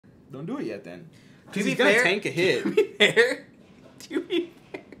don't do it yet then. To be he's gonna fair, tank a hit. To be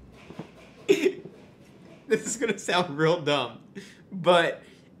fair, this is gonna sound real dumb, but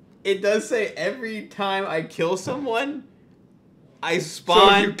it does say every time I kill someone, I spawn.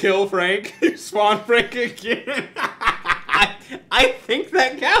 So if you kill Frank, you spawn Frank again. I think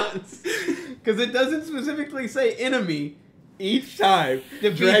that counts because it doesn't specifically say enemy each time.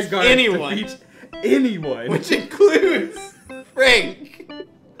 Defeats anyone, defeats anyone, which includes Frank.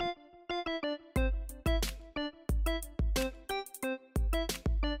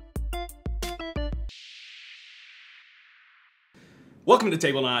 Welcome to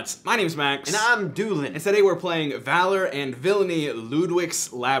Tablenauts. My name's Max. And I'm Doolin. And today we're playing Valor and Villainy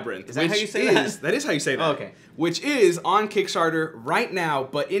Lludwik's Labyrinth. Is that how you say that? That is how you say that. Oh, okay. Which is on Kickstarter right now,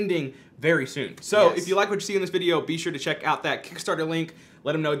 but ending very soon. So Yes. if you like what you see in this video, be sure to check out that Kickstarter link.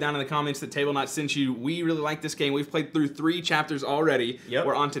 Let them know down in the comments that Tablenauts sent you. We really like this game. We've played through 3 chapters already. Yep.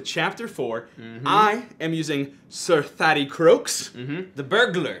 We're on to chapter 4. I am using Sir Thaddy Croaks. The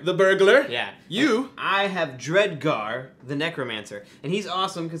burglar. The burglar. Yeah. You. I have Dreadgar, the necromancer, and he's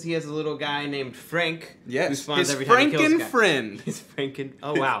awesome because he has a little guy named Frank. Yes. Who spawns His every time he kills a Franken guy. friend. His Franken.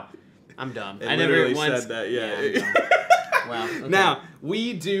 Oh wow, I'm dumb. It I never literally once said that. Yeah. I'm dumb. Wow. Okay. Now,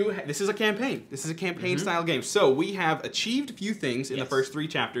 we do, this is a campaign. This is a campaign style game. So we have achieved a few things in the first 3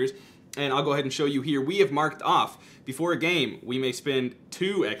 chapters, and I'll go ahead and show you here. We have marked off, before a game, we may spend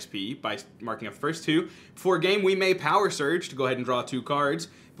 2 XP by marking off the first 2. Before a game, we may power surge to go ahead and draw 2 cards.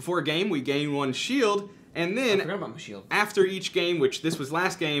 Before a game, we gain 1 shield, and I then forgot about my shield. after each game, which this was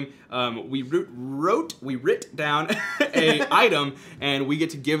last game, we writ down a item, and we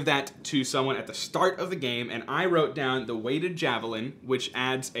get to give that to someone at the start of the game. And I wrote down the weighted javelin, which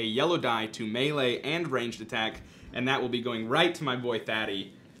adds a yellow die to melee and ranged attack, and that will be going right to my boy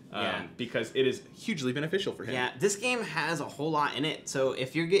Thaddy, because it is hugely beneficial for him. Yeah, this game has a whole lot in it, so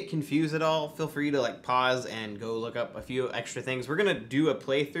if you get confused at all, feel free to like pause and go look up a few extra things. We're gonna do a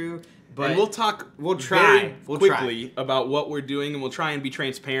playthrough. But and we'll try quickly about what we're doing, and we'll try and be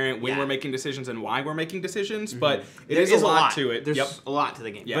transparent when we're making decisions and why we're making decisions, but there is a lot to it. There's a lot to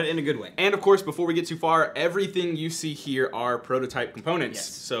the game, but in a good way. And of course, before we get too far, everything you see here are prototype components,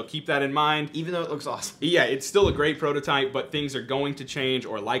 so keep that in mind. Even though it looks awesome. Yeah, it's still a great prototype, but things are going to change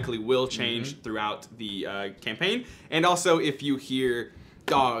or likely will change throughout the campaign. And also, if you hear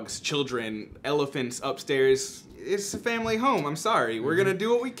dogs, children, elephants upstairs, it's a family home. I'm sorry. We're gonna do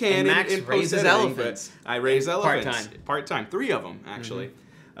what we can. And Max raises elephants. I raise elephants. Part-time. 3 of them, actually.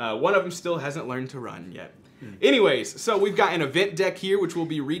 One of them still hasn't learned to run yet. Anyways, so we've got an event deck here, which we'll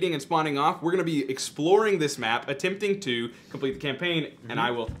be reading and spawning off. We're gonna be exploring this map, attempting to complete the campaign, and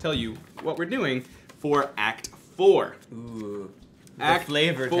I will tell you what we're doing for Act 4. Ooh. Act the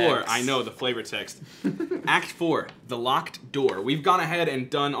flavor 4. text. I know, the flavor text. Act 4, the locked door. We've gone ahead and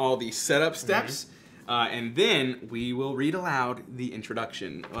done all the setup steps. And then we will read aloud the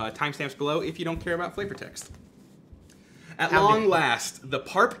introduction. Timestamps below if you don't care about flavor text. At long last, the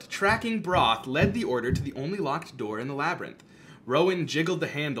parped tracking broth led the order to the only locked door in the labyrinth. Rowan jiggled the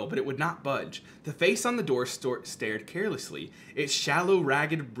handle, but it would not budge. The face on the door stared carelessly. Its shallow,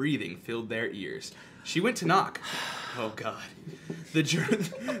 ragged breathing filled their ears. She went to knock. Oh, God. The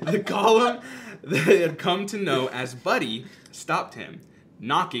golem they had come to know as Buddy stopped him.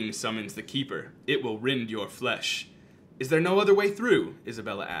 Knocking summons the keeper. It will rend your flesh. Is there no other way through?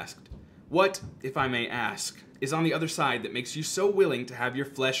 Isabella asked. What, if I may ask, is on the other side that makes you so willing to have your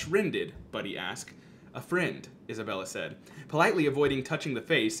flesh rended? Buddy asked. A friend, Isabella said. Politely avoiding touching the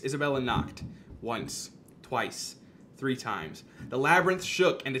face, Isabella knocked. Once, twice, 3 times. The labyrinth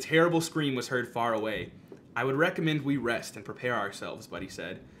shook and a terrible scream was heard far away. I would recommend we rest and prepare ourselves, Buddy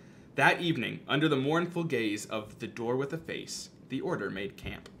said. That evening, under the mournful gaze of the door with a face, the order made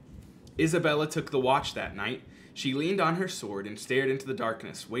camp. Isabella took the watch that night. She leaned on her sword and stared into the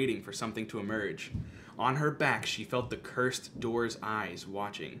darkness, waiting for something to emerge. On her back, she felt the cursed door's eyes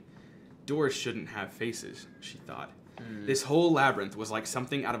watching. Doors shouldn't have faces, she thought. This whole labyrinth was like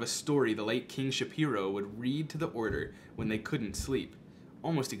something out of a story the late King Shapiro would read to the order when they couldn't sleep.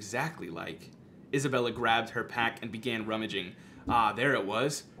 Almost exactly like. Isabella grabbed her pack and began rummaging. Ah, there it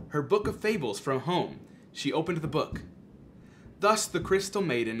was. Her book of fables from home. She opened the book. Thus the Crystal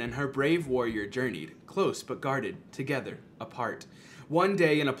Maiden and her brave warrior journeyed, close but guarded, together, apart. One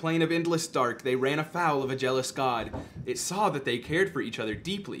day in a plain of endless dark, they ran afoul of a jealous god. It saw that they cared for each other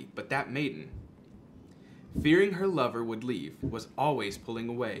deeply, but that maiden, fearing her lover would leave, was always pulling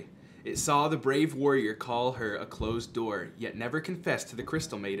away. It saw the brave warrior call her a closed door, yet never confessed to the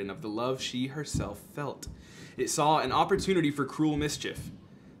Crystal Maiden of the love she herself felt. It saw an opportunity for cruel mischief.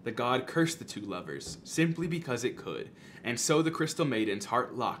 The god cursed the two lovers, simply because it could, and so the Crystal Maiden's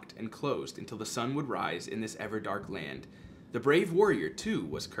heart locked and closed until the sun would rise in this ever-dark land. The brave warrior, too,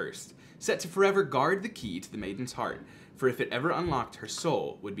 was cursed, set to forever guard the key to the maiden's heart, for if it ever unlocked, her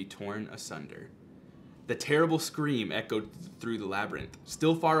soul would be torn asunder. The terrible scream echoed through the labyrinth.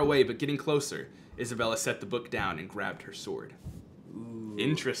 Still far away, but getting closer, Isabella set the book down and grabbed her sword. Ooh.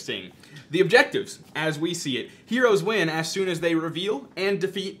 Interesting. The objectives, as we see it. Heroes win as soon as they reveal and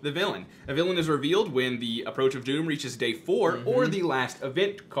defeat the villain. A villain is revealed when the Approach of Doom reaches day 4, or the last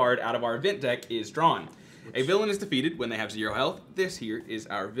event card out of our event deck is drawn. A villain is defeated when they have 0 health. This here is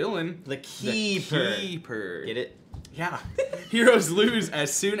our villain. The Keeper. The Keeper. Get it? Yeah. Heroes lose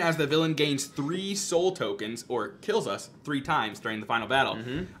as soon as the villain gains 3 soul tokens or kills us 3 times during the final battle.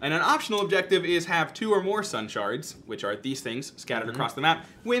 And an optional objective is have 2 or more sun shards, which are these things scattered across the map,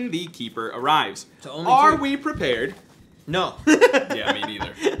 when the Keeper arrives. So only are 2. we prepared? No. Yeah, me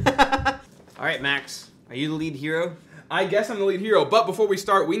neither. All right, Max. Are you the lead hero? I guess I'm the lead hero, but before we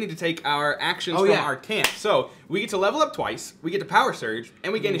start, we need to take our actions from our camp. So, we get to level up twice, we get to Power Surge,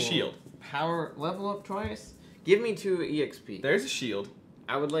 and we gain a shield. Power level up twice? Give me 2 EXP. There's a shield.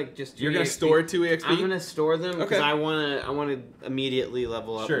 I would like just 2 You're going to EXP. store 2 EXP? I'm going to store them because Okay. I want to immediately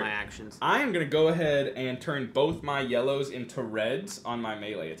level up my actions. I am going to go ahead and turn both my yellows into reds on my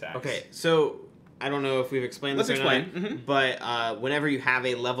melee attacks. Okay, so I don't know if we've explained this or not, Mm-hmm. but whenever you have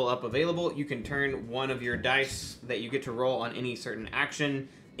a level up available, you can turn one of your dice that you get to roll on any certain action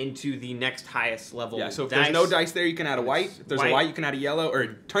into the next highest level. Yeah, so if dice. there's no dice there, you can add a white. If there's a white, you can add a yellow,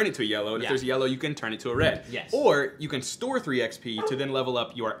 or turn it to a yellow. And if there's a yellow, you can turn it to a red. Yes. Or you can store 3 XP to then level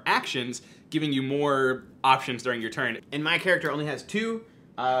up your actions, giving you more options during your turn. And my character only has 2,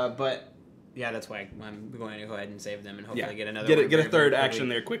 but yeah, that's why I'm going to go ahead and save them and hopefully get another one. Get a third action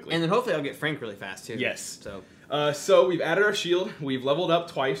there quickly. And then hopefully I'll get Frank really fast too. Yes. So so we've added our shield. We've leveled up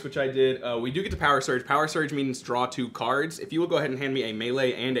twice, which I did. We do get to Power Surge. Power Surge means draw 2 cards. If you will go ahead and hand me a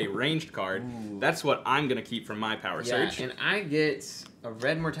melee and a ranged card, that's what I'm going to keep from my Power Surge. And I get a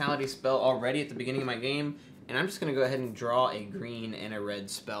red mortality spell already at the beginning of my game. And I'm just going to go ahead and draw a green and a red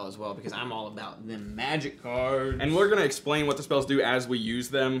spell as well because I'm all about them magic cards. And we're going to explain what the spells do as we use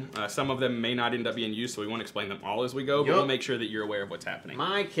them. Some of them may not end up being used, so we won't explain them all as we go, but we'll make sure that you're aware of what's happening.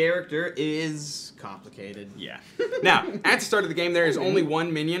 My character is complicated. Yeah. Now, at the start of the game, there is only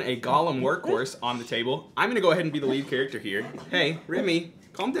one minion, a Golem Workhorse, on the table. I'm going to go ahead and be the lead character here. Hey, Remy,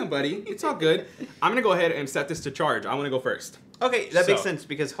 calm down, buddy. It's all good. I'm going to go ahead and set this to charge. I want to go first. Okay, that makes sense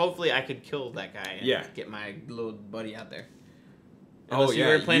because hopefully I could kill that guy and get my little buddy out there. Unless you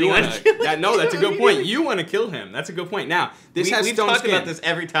were planning on no, that's a good point. You want to kill him. That's a good point. Now, we've talked about this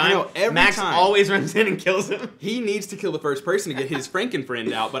every time. I know, Max always runs in and kills him. He needs to kill the first person to get his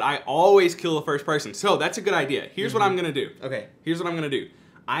Frankenfriend out, but I always kill the first person. So that's a good idea. Here's what I'm going to do. Okay. Here's what I'm going to do.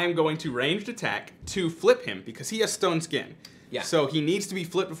 I am going to ranged attack to flip him because he has stone skin. Yeah. So he needs to be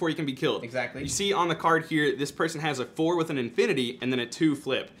flipped before he can be killed. Exactly. You see on the card here, this person has a 4 with an infinity and then a 2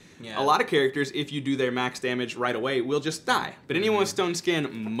 flip. Yeah. A lot of characters, if you do their max damage right away, will just die. But anyone with stone skin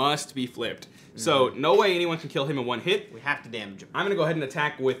must be flipped. So no way anyone can kill him in 1 hit. We have to damage him. I'm going to go ahead and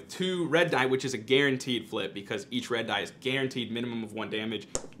attack with 2 red die, which is a guaranteed flip because each red die is guaranteed minimum of 1 damage.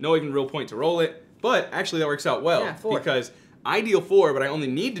 No even real point to roll it. But actually that works out well because I deal 4, but I only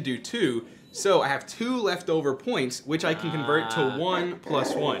need to do 2. So I have 2 leftover points, which I can convert to 1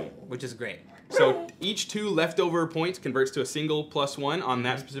 plus 1. Which is great. So each 2 leftover points converts to a single plus 1 on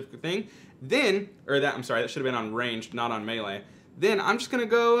that specific thing. Then, I'm sorry, that should have been on ranged, not on melee. Then I'm just gonna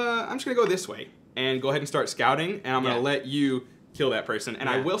go this way and go ahead and start scouting, and I'm gonna let you kill that person. And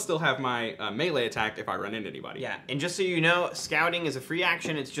I will still have my melee attack if I run into anybody. Yeah, and just so you know, scouting is a free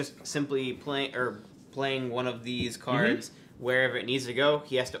action. It's just simply playing one of these cards wherever it needs to go.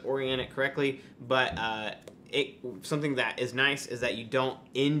 He has to orient it correctly, but something that is nice is that you don't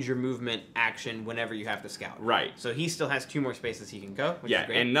end your movement action whenever you have to scout. Right. So he still has 2 more spaces he can go, which is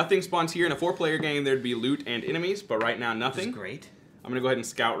great. And nothing spawns here. In a 4-player game, there'd be loot and enemies, but right now, nothing. Which is great. I'm going to go ahead and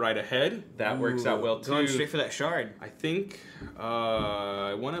scout right ahead. That works out well, too. Going straight for that shard. I think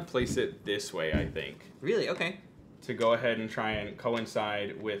I want to place it this way, I think. Really? Okay. To go ahead and try and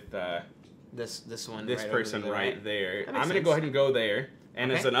coincide with this one. This person right there. I'm going to sense. go ahead and go there. And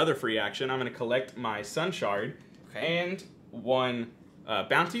as another free action, I'm going to collect my Sun Shard and 1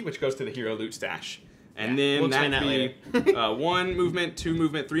 bounty, which goes to the hero loot stash. And then that'd be 1 movement, 2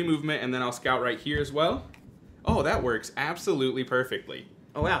 movement, 3 movement, and then I'll scout right here as well. Oh, that works absolutely perfectly.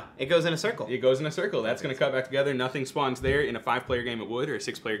 Oh, wow. It goes in a circle. It goes in a circle. That's going to cut back together. Nothing spawns there. In a 5-player game, it would, or a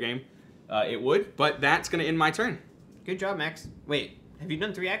 6-player game, it would. But that's going to end my turn. Good job, Max. Wait, have you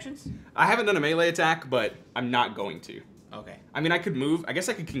done 3 actions? I haven't done a melee attack, but I'm not going to. Okay. I mean, I could move. I guess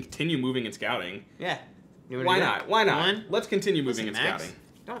I could continue moving and scouting. Yeah. Why not? Why not? One. Let's continue moving and Max,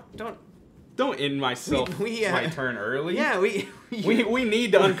 scouting. Don't end myself my turn early. Yeah, we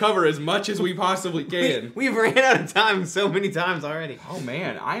need to uncover as much as we possibly can. We've ran out of time so many times already. Oh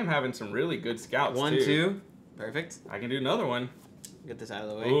man, I am having some really good scouts. 1, too. 2. Perfect. I can do another one. Get this out of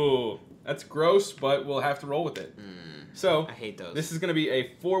the way. Ooh, that's gross, but we'll have to roll with it. So I hate those. This is going to be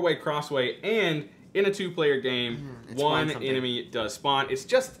a 4-way crossway, and in a 2-player game, one enemy does spawn. It's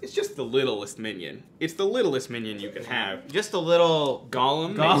just the littlest minion. It's the littlest minion you can have. Just a little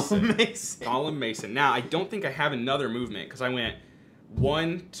Golem Mason. Golem Mason. Now I don't think I have another movement because I went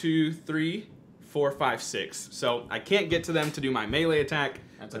 1, 2, 3, 4, 5, 6. So I can't get to them to do my melee attack.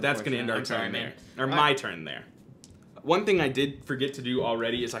 But that's going to end our turn there, or my turn there. One thing I did forget to do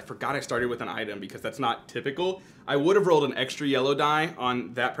already is I forgot I started with an item because that's not typical. I would have rolled an extra yellow die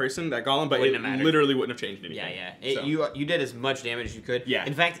on that person, that golem, but it literally wouldn't have changed anything. Yeah. You did as much damage as you could. Yeah.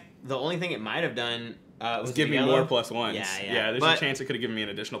 In fact, the only thing it might have done was give me more +1s. Yeah. There's a chance it could have given me an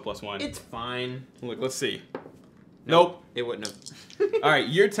additional +1. It's fine. Look, let's see. Nope. It wouldn't have. All right,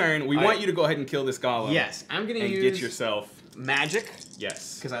 your turn. We want you to go ahead and kill this golem. Yes, I'm gonna use get yourself magic.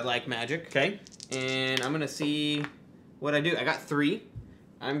 Yes. Because I like magic. Okay. And I'm gonna see what I do. I got 3.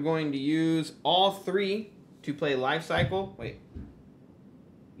 I'm going to use all 3 to play life cycle. Wait.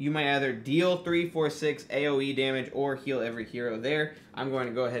 You might either deal 3, 4, 6 AoE damage or heal every hero there. I'm going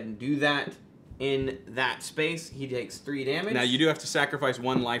to go ahead and do that in that space. He takes 3 damage. Now you do have to sacrifice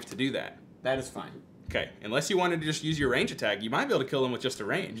 1 life to do that. That is fine. Okay. Unless you wanted to just use your range attack, you might be able to kill him with just a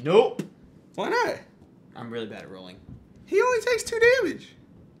range. Nope. Why not? I'm really bad at rolling. He only takes 2 damage.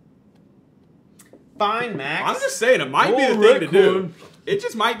 Fine, Max. I'm just saying, it might be the thing to do. It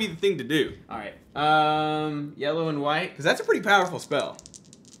just might be the thing to do. Alright. Yellow and white. Because that's a pretty powerful spell.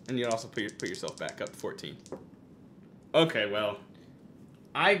 And you can also put yourself back up to 14. Okay, well.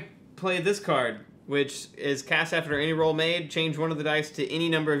 I played this card, which is cast after any roll made. Change one of the dice to any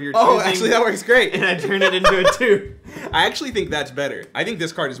number of your choosing. Oh, actually, that works great. And I turn it into a 2. I actually think that's better. I think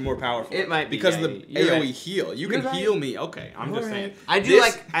this card is more powerful. It might be. Because of the AoE heal. You can heal me. Okay, I'm just saying. I do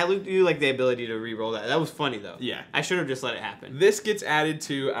like the ability to re-roll that. That was funny, though. Yeah. I should have just let it happen. This gets added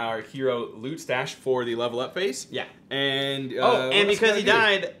to our hero loot stash for the level up phase. Yeah. And and because he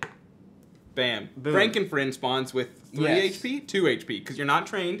died... Bam. Boom. Frankenfriend spawns with 3 HP, 2 HP, because you're not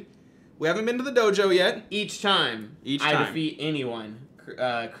trained. We haven't been to the dojo yet. Each time I defeat anyone,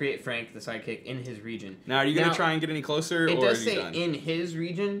 create Frank the sidekick in his region. Now, are you going to try and get any closer, it or does are you say done? in his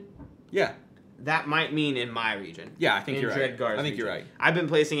region. Yeah. That might mean in my region. Yeah, I think you're right. I think you're right. I've been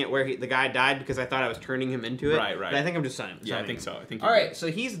placing it where the guy died because I thought I was turning him into it. Right. But I think I'm just signing him. Yeah, I think so. I think. All right, so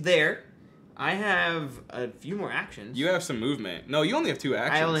he's there. I have a few more actions. You have some movement. No, you only have 2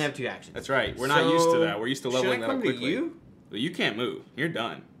 actions. I only have 2 actions. That's right. We're not used to that. We're used to leveling that up quickly. Should I come to you? Well, you can't move. You're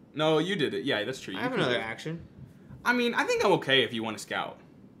done. No, you did it. Yeah, that's true. I have another action. I mean, I think I'm okay if you want to scout.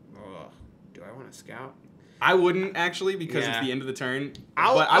 Do I want to scout? I wouldn't actually because it's the end of the turn.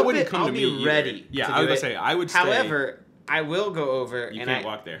 I wouldn't come to me. I'll be ready. Yeah, I was gonna say I would stay. However, I will go over. You can't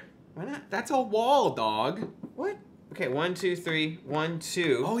walk there. Why not? That's a wall, dog. What? Okay, 1, 2, 3. 1,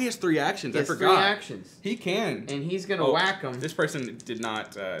 2. Oh, he has 3 actions. I forgot. 3 actions. He can. And he's gonna whack him. This person did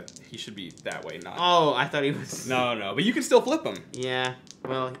not. He should be that way, not. Oh, I thought he was. No, but you can still flip him. Yeah.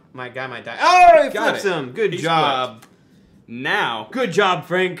 Well, my guy might die. Oh, he flips him. Good job. Flipped. Now. Good job,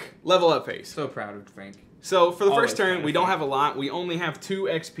 Frank. Level up phase. So proud of Frank. So for the first turn, we don't have a lot. We only have 2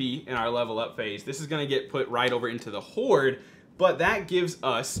 XP in our level up phase. This is gonna get put right over into the horde, but that gives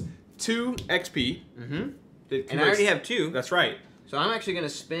us 2 XP. Mm-hmm. And I already have 2. That's right. So I'm actually going to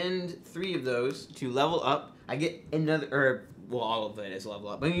spend 3 of those to level up. I get another, all of it is level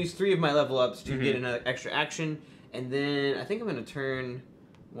up. I'm going to use 3 of my level ups to get another extra action. And then I think I'm going to turn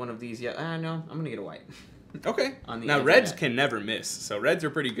one of these. No, I'm going to get a white. Okay. Now, reds can never miss, so reds are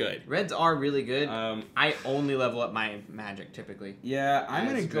pretty good. Reds are really good. I only level up my magic, typically. Yeah, I'm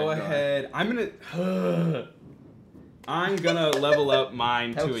going to go ahead. I'm going to level up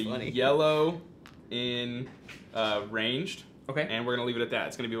mine to a yellow in ranged. Okay. And we're going to leave it at that.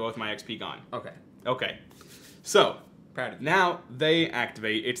 It's going to be both my XP gone. Okay. Okay. So, proud of you. Now they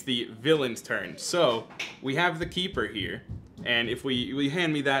activate. It's the villain's turn. So, we have the keeper here. And if we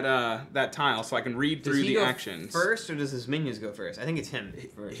hand me that tile so I can read through the actions. Does he go first or does his minions go first? I think it's him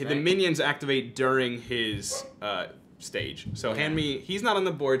first, The minions activate during his stage. So hand me, he's not on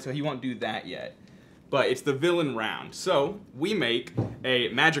the board so he won't do that yet. But it's the villain round. So we make a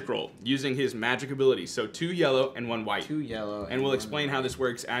magic roll using his magic ability. So 2 yellow and 1 white. 2 yellow. And we'll explain how this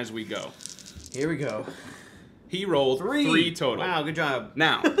works as we go. Here we go. He rolled 3 total. Wow, good job.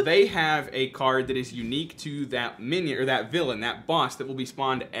 Now, they have a card that is unique to that minion, or that villain, that boss, that will be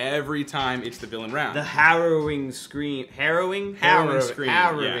spawned every time it's the villain round. The harrowing scream. Harrowing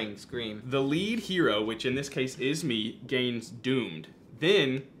scream. The lead hero, which in this case is me, gains Doomed.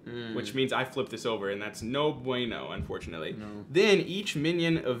 Then, which means I flip this over, and that's no bueno, unfortunately. No. Then each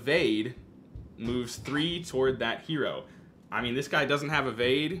minion evade moves 3 toward that hero. I mean, this guy doesn't have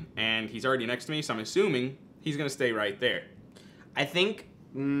evade, and he's already next to me, so I'm assuming he's going to stay right there. I think,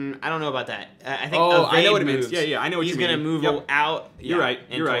 I don't know about that. I think I know what it moves. means. Yeah, I know what you mean. He's going to move out. You're right.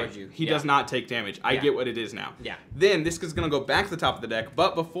 And towards you. He does not take damage. I get what it is now. Yeah. Then this is going to go back to the top of the deck,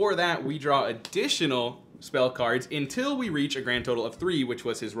 but before that, we draw additional spell cards until we reach a grand total of 3, which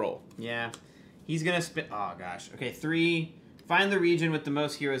was his roll. Yeah. He's going to spin... Oh, gosh. Okay, 3... Find the region with the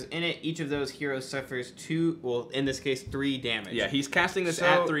most heroes in it. Each of those heroes suffers 2, well, in this case, 3 damage. Yeah, he's casting this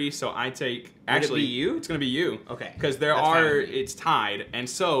at 3, so I take... Actually, would it be you? It's going to be you. Okay. Because it's tied, and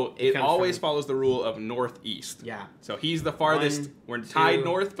so it always follows the rule of northeast. Yeah. So he's the farthest... We're tied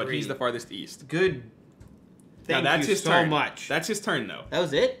north, but he's the farthest east. Good. Thank you so much. That's his turn, though. That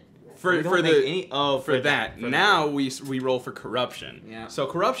was it? For that. Now we roll for corruption. Yeah. So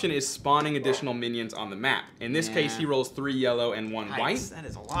corruption is spawning additional minions on the map. In this case, he rolls 3 yellow and 1 white. That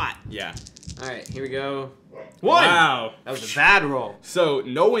is a lot. Yeah. All right, here we go. 1. Wow. That was a bad roll. So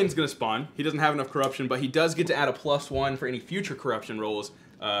no one's gonna spawn. He doesn't have enough corruption, but he does get to add a +1 for any future corruption rolls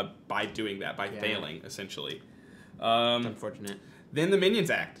by doing that, by failing essentially. Unfortunate. Then the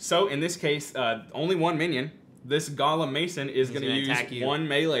minions act. So in this case, only 1 minion. This Golem Mason is going to use 1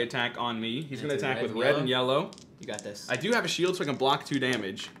 melee attack on me. He's going to attack with red and yellow. You got this. I do have a shield so I can block 2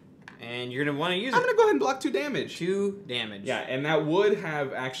 damage. And you're going to want to use it. I'm going to go ahead and block 2 damage. 2 damage. Yeah, and that would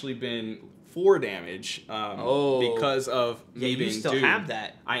have actually been 4 damage because of me being doomed. You still have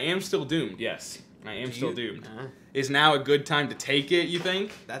that. I am still doomed, yes. I am still doomed. Is now a good time to take it, you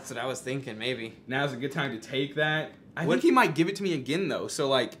think? That's what I was thinking, maybe. Now's a good time to take that. I think he might give it to me again, though. So,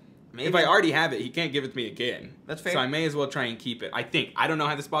 like... Maybe. If I already have it, he can't give it to me again. That's fair. So I may as well try and keep it. I think. I don't know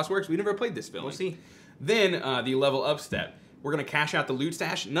how this boss works. We never played this villain. We'll see. Then the level up step. We're going to cash out the loot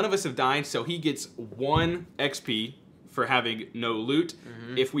stash. None of us have died, so he gets 1 XP for having no loot.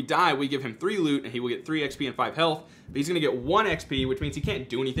 If we die, we give him 3 loot, and he will get 3 XP and 5 health. But he's going to get 1 XP, which means he can't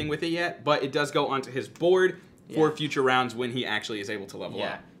do anything with it yet, but it does go onto his board for future rounds when he actually is able to level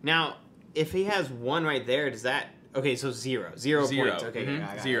up. Now, if he has 1 right there, does that... Okay, so 0. 0 points. Okay, I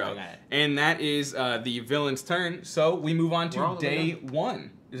got 0. I got it. And that is the villain's turn. So we move on to day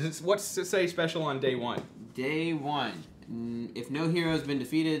 1. What's to say special on day 1? Day 1. If no hero has been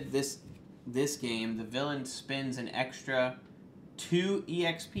defeated this game, the villain spends an extra 2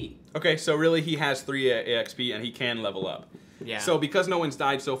 EXP. Okay, so really he has 3 EXP and he can level up. Yeah. So because no one's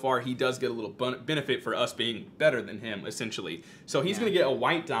died so far, he does get a little benefit for us being better than him, essentially. So he's going to get a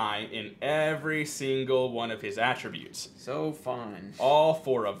white die in every single one of his attributes. So fun. All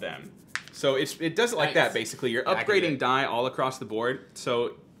 4 of them. So it does it like that, basically. You're upgrading die all across the board.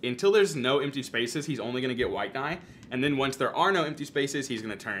 So until there's no empty spaces, he's only going to get white die. And then once there are no empty spaces, he's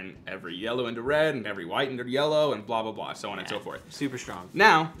going to turn every yellow into red and every white into yellow and blah, blah, blah, so on and so forth. Super strong.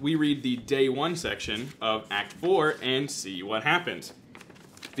 Now, we read the day 1 section of Act 4 and see what happens.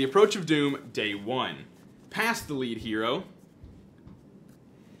 The Approach of Doom, day 1. Past the lead hero.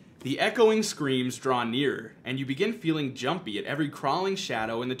 The echoing screams draw nearer, and you begin feeling jumpy at every crawling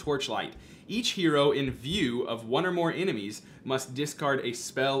shadow in the torchlight. Each hero in view of 1 or more enemies must discard a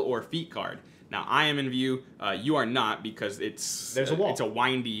spell or feat card. Now, I am in view. You are not because it's a wall. It's a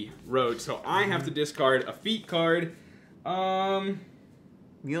windy road, so I have to discard a feat card. You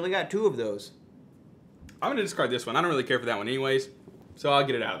only got 2 of those. I'm going to discard this one. I don't really care for that one anyways, so I'll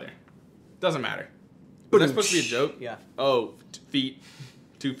get it out of there. Doesn't matter. Was that supposed to be a joke? Yeah. Oh, feet.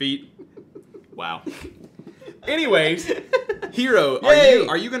 2 feet. Wow. Anyways, hero,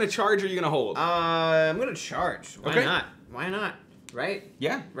 are you going to charge or are you going to hold? I'm going to charge. Why not? Why not? Right?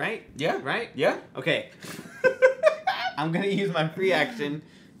 Yeah. Right? Yeah. Right? Yeah. Okay. I'm going to use my free action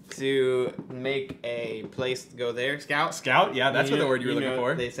to make a place to go there. Scout? Scout? Yeah, that's what the word you were looking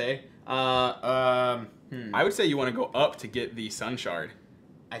for. They say. I would say you want to go up to get the sun shard.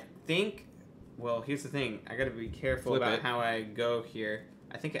 I think, well, here's the thing. I got to be careful about how I go here.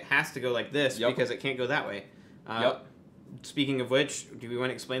 I think it has to go like this because it can't go that way. Speaking of which, do we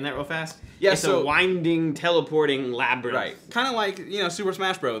want to explain that real fast? Yeah, it's a winding, teleporting labyrinth. Right. Kind of like, Super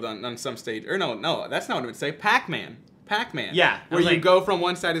Smash Bros. On some stage. Or no, that's not what it would say. Pac-Man. Pac-Man. Yeah. Where you go from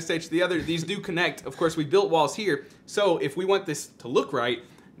one side of the stage to the other. These do connect. Of course, we built walls here. So if we want this to look right,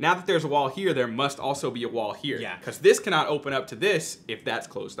 Now that there's a wall here, there must also be a wall here. Yeah. Because this cannot open up to this if that's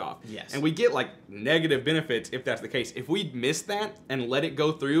closed off. Yes. And we get like negative benefits if that's the case. If we miss that and let it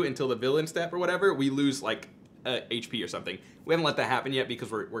go through until the villain step or whatever, we lose like HP or something. We haven't let that happen yet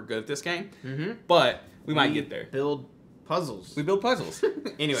because we're good at this game. But we might get there. Build puzzles. We build puzzles.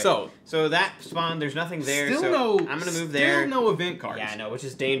 Anyway, so that spawn, there's nothing there. Still so no. I'm gonna move there. Still no event cards. Yeah, I know, which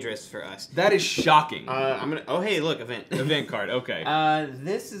is dangerous for us. That is shocking. I'm gonna. Oh, hey, look, event. Event card. Okay.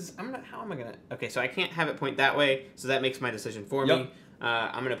 This is. How am I gonna? Okay, so I can't have it point that way, so that makes my decision for me.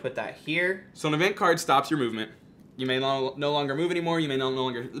 I'm gonna put that here. So an event card stops your movement. You may no longer move anymore. You may no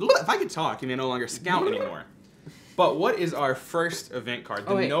longer. If I could talk, you may no longer scout anymore. But what is our first event card?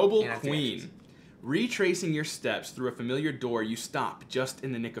 The Noble Queen. Retracing your steps through a familiar door, you stop just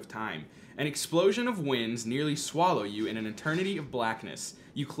in the nick of time. An explosion of winds nearly swallow you in an eternity of blackness.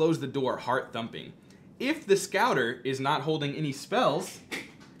 You close the door, heart thumping. If the scouter is not holding any spells,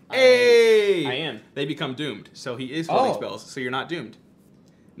 hey! I am. They become doomed. So he is holding spells, so you're not doomed.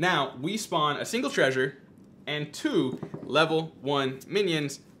 Now, we spawn a single treasure and 2 level 1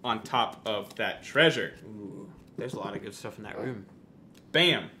 minions on top of that treasure. Ooh, there's a lot of good stuff in that room.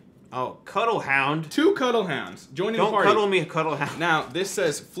 Bam. Oh, Cuddle Hound. 2 Cuddle Hounds joining the party. Don't cuddle me a Cuddle Hound. Now, this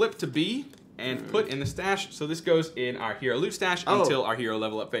says flip to B and put in the stash. So this goes in our hero loot stash until our hero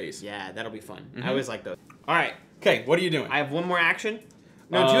level up phase. Yeah, that'll be fun. I always like those. All right. Okay, what are you doing? I have one more action.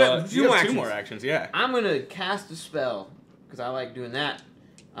 No, you have two more actions, yeah. I'm going to cast a spell because I like doing that.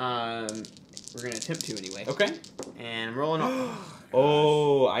 We're going to attempt to anyway. Okay. And I'm rolling off.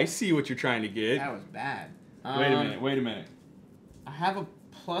 Oh, I see what you're trying to get. That was bad. Wait a minute. I have a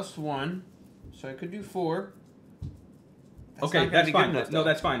 +1, so I could do 4. That's fine. No,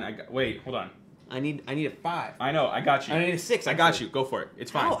 that's fine. Wait, hold on. I need a 5. I know, I got you. I need a 6. I got you. Go for it.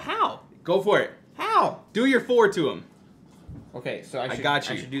 It's fine. How? Go for it. How? Do your 4 to him. Okay, so I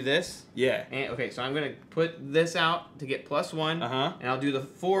should do this. Yeah. And, okay, so I'm gonna put this out to get +1. And I'll do the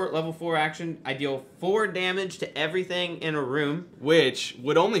level 4 action. I deal 4 damage to everything in a room. Which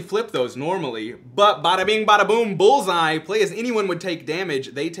would only flip those normally, but bada bing, bada boom, bullseye. Play as anyone would take damage.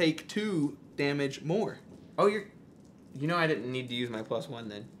 They take 2 damage more. Oh, you know I didn't need to use my +1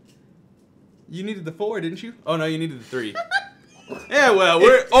 then. You needed the 4, didn't you? Oh no, you needed the 3. Yeah, well,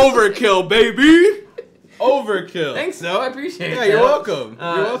 we're overkill, baby. Overkill. Thanks, though. I appreciate it. Yeah, you're welcome.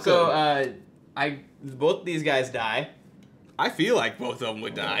 You're welcome. So, both these guys die. I feel like both of them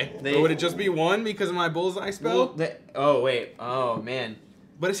would die. Or would it just be one because of my bullseye spell? Well, oh, wait. Oh, man.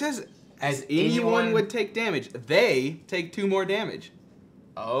 But it says, as anyone would take damage, they take 2 more damage.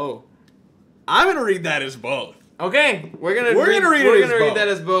 Oh. I'm going to read that as both. Okay. We're going to read that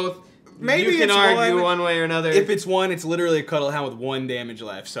as both. Maybe you can argue one way or another. If it's 1, it's literally a Cuddle Hound with 1 damage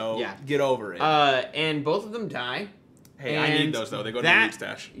left, so yeah. Get over it. And both of them die. Hey, I need those, though. They go to the loot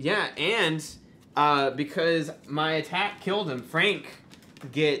stash. Yeah, and because my attack killed him, Frank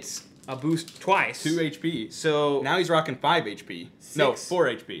gets a boost twice. 2 HP. So now he's rocking 5 HP. 6. No, 4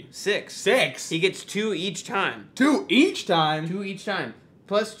 HP. 6. 6? He gets 2 each time. 2 each time? 2 each time.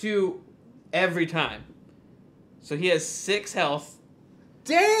 +2 every time. So he has 6 health.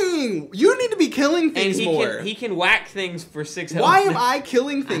 Dang! You need to be killing things more. He can whack things for 6 health. Why am I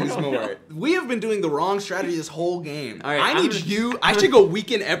killing things more? We have been doing the wrong strategy this whole game. All right, I should go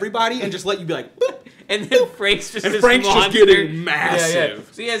weaken everybody and just let you be like, boop, and then Frank's just just getting massive.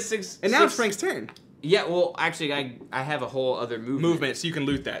 Yeah. So he has 6. And now it's Frank's turn. Yeah, well, actually, I have a whole other movement. So you can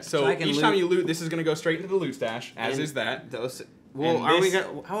loot that. So each time you loot, this is going to go straight into the loot stash, as is that. Well, I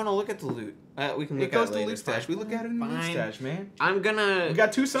want to look at the loot. We can look at it later. It goes to the loot stash. We look at it in the loot stash, man. I'm gonna... We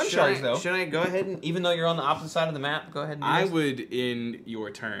got 2 sun shards, though. Should I go ahead and, even though you're on the opposite side of the map, go ahead and do I this? would end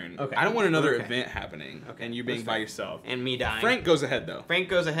your turn. Okay. I don't want another event happening, and you being by yourself. And me dying. Frank goes ahead, though. Frank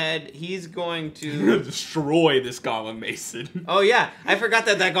goes ahead. He's going to... destroy this Golem Mason. Oh, yeah. I forgot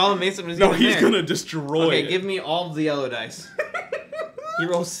that Golem Mason was even there. No, he's gonna destroy it. Okay, give me all of the yellow dice. He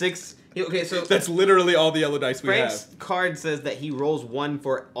rolls 6... Okay, so that's literally all the yellow dice we have. Frank's card says that he rolls 1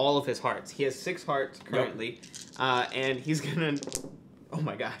 for all of his hearts. He has 6 hearts currently, and he's gonna. Oh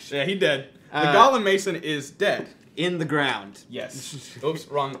my gosh! Yeah, he dead. The Golem Mason is dead in the ground. Yes. Oops,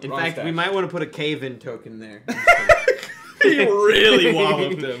 wrong. In fact, we might want to put a cave-in token there. He really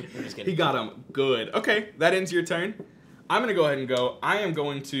walloped him. I'm just kidding. He got him good. Okay, that ends your turn. I'm gonna go ahead and go. I am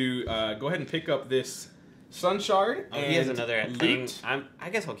going to go ahead and pick up this Sun Shard. Oh, he has another thing. I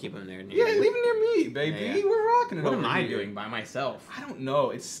guess I'll keep him there. Yeah, leave him near me, baby. Yeah. We're rocking it. What am I doing by myself? I don't know.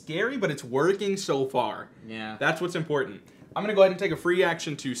 It's scary, but it's working so far. Yeah. That's what's important. I'm gonna go ahead and take a free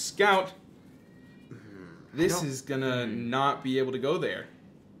action to scout. This is gonna not be able to go there.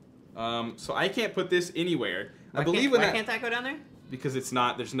 So I can't put this anywhere. Why can't that go down there? Because it's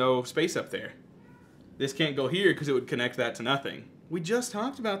not, there's no space up there. This can't go here because it would connect that to nothing. We just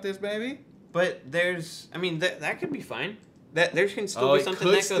talked about this, baby. But there's, I mean, that could be fine. That there can still be something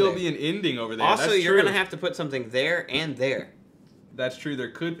it that could still be an ending over there. Also, That's you're true. gonna have to put something there and there. That's true.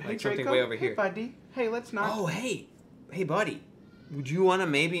 There could like something way over here. Hey, buddy. Hey, let's not. Oh, hey, buddy. Would you want to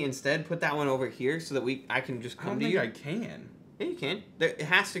maybe instead put that one over here so that I can just come to you? I don't think I can. Yeah, you can. It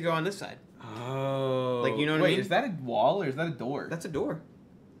has to go on this side. Oh. Like, you know what I mean? Wait, is that a wall or is that a door? That's a door.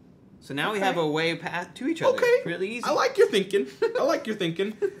 So now we have a way path to each other. Okay. Really easy. I like your thinking. I like your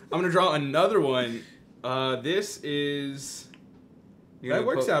thinking. I'm going to draw another one. This is... That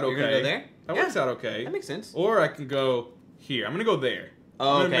works out okay. You're going to go there? That works out okay. That makes sense. Or I can go here. I'm going to go there.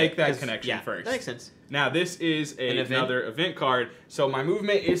 Oh, I'm going to make that connection first. That makes sense. Now, this is another event card, so my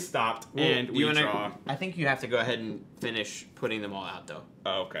movement is stopped, and we draw. I think you have to go ahead and finish putting them all out, though.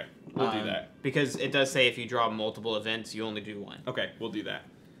 Oh, okay. We'll do that. Because it does say if you draw multiple events, you only do one. Okay, we'll do that.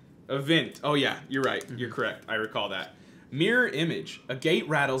 Event. Oh, yeah, you're right. You're correct. I recall that. Mirror image. A gate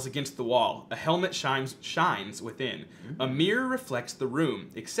rattles against the wall. A helmet shines within. A mirror reflects the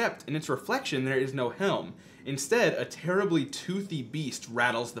room, except in its reflection there is no helm. Instead, a terribly toothy beast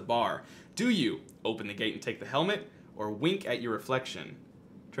rattles the bar. Do you open the gate and take the helmet, or wink at your reflection?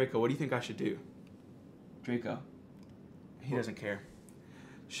 Draco, what do you think I should do? Draco. He doesn't care.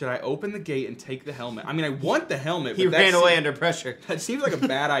 Should I open the gate and take the helmet? I mean, I want the helmet, but he ran away under pressure. That seems like a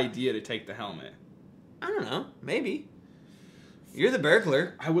bad idea to take the helmet. I don't know. Maybe. You're the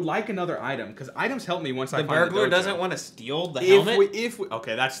burglar. I would like another item, because items help me once I find the burglar dojo. Doesn't want to steal the helmet?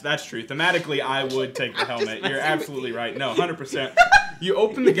 Okay, that's true. Thematically, I would take the helmet. You're absolutely right. No, 100%. You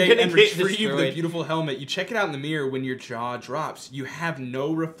open the gate and retrieve the beautiful helmet. You check it out in the mirror when your jaw drops. You have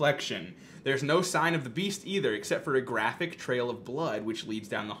no reflection. There's no sign of the beast either, except for a graphic trail of blood which leads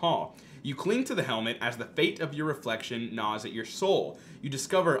down the hall. You cling to the helmet as the fate of your reflection gnaws at your soul. You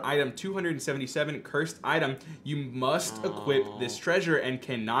discover item 277, cursed item. You must equip this treasure and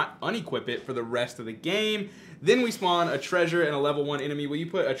cannot unequip it for the rest of the game. Then we spawn a treasure and a level 1 enemy. Will you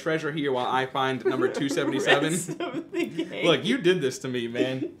put a treasure here while I find number 277? Look, you did this to me,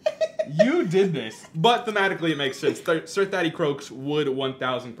 man. You did this. But thematically, it makes sense. Sir Thaddy Croaks would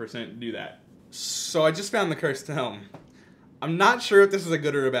 1000% do that. So I just found the cursed helm. I'm not sure if this is a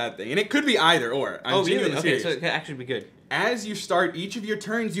good or a bad thing. And it could be either or. I'm genuinely serious. So it could actually be good. As you start each of your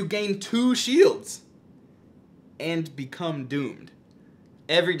turns, you gain 2 shields. And become doomed.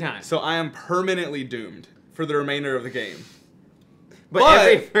 Every time. So I am permanently doomed for the remainder of the game. But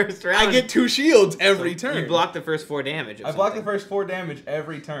every first round, I get 2 shields every turn. You block the first 4 damage. I block the first 4 damage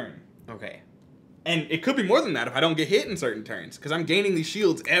every turn. Okay. And it could be more than that if I don't get hit in certain turns, because I'm gaining these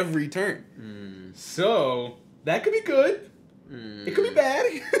shields every turn. So that could be good. It could be bad.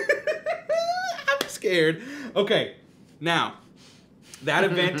 I'm scared. Okay, now that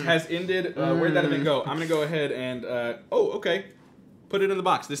event has ended. Where'd that event go? I'm gonna go ahead and okay. Put it in the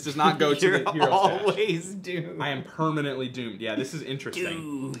box. This does not go to the hero always stash. doomed. I am permanently doomed. Yeah, this is interesting.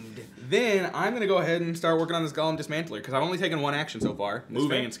 Doomed. Then I'm going to go ahead and start working on this Golem Dismantler, because I've only taken 1 action so far,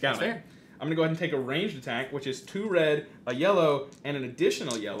 moving and scouting. I'm going to go ahead and take a ranged attack, which is 2 red, a yellow, and an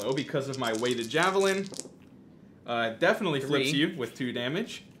additional yellow because of my weighted javelin. Definitely flips you with 2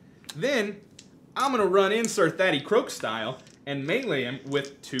 damage. Then I'm going to run in Sir Thaddy Croak style and melee him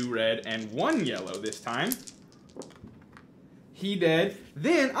with 2 red and 1 yellow this time. He dead.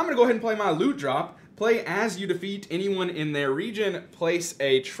 Then I'm going to go ahead and play my loot drop. Play as you defeat anyone in their region. Place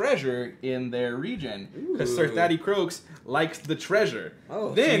a treasure in their region. Because Sir Thaddy Croaks likes the treasure.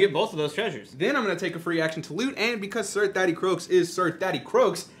 Oh, then so you get both of those treasures. Then I'm going to take a free action to loot. And because Sir Thaddy Croaks is Sir Thaddy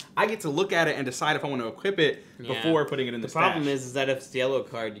Croaks, I get to look at it and decide if I want to equip it before putting it in the stash. The problem is that if it's the yellow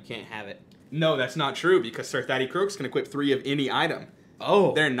card, you can't have it. No, that's not true, because Sir Thaddy Croaks can equip 3 of any item.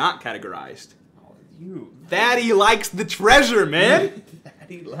 Oh. They're not categorized. Thaddy likes the treasure, man.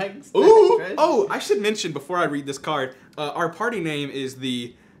 Thaddy likes the treasure. Oh, I should mention before I read this card, our party name is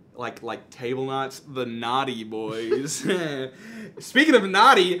the like Tablenauts, the Naughty Boys. Speaking of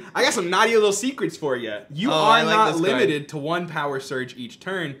naughty, I got some naughty little secrets for you. You are not limited to 1 power surge each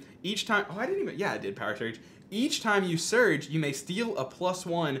turn. Each time, I did power surge. Each time you surge, you may steal a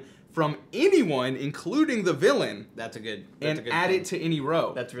 +1 from anyone, including the villain. That's a good. And add it to any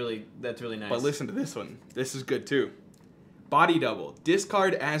row. That's really nice. But listen to this one. This is good too. Body double.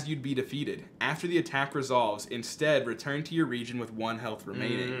 Discard as you'd be defeated. After the attack resolves, instead return to your region with 1 health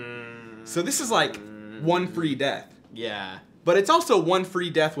remaining. So this is like 1 free death. Yeah. But it's also 1 free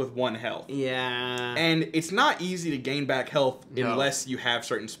death with 1 health. Yeah. And it's not easy to gain back health unless you have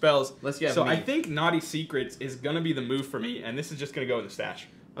certain spells. So I think Naughty Secrets is going to be the move for me, and this is just going to go in the stash.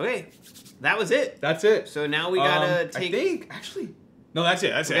 Okay, that was it. That's it. So now we gotta take. I think actually No, that's it.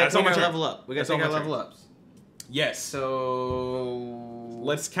 That's it. We gotta That's all take my our turn. level up. We gotta That's all take our my level turn. ups. Yes. So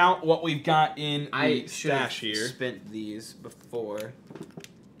Let's count what we've got in I the should have stash here. spent these before.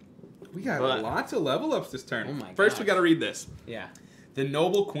 We got But- lots of level ups this turn. Oh my First, we gosh. got to read this. Yeah. The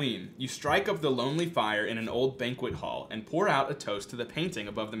noble queen, you strike up the lonely fire in an old banquet hall and pour out a toast to the painting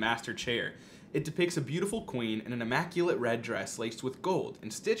above the master chair. It depicts a beautiful queen in an immaculate red dress laced with gold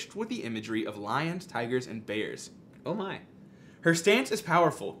and stitched with the imagery of lions, tigers, and bears. Oh my. Her stance is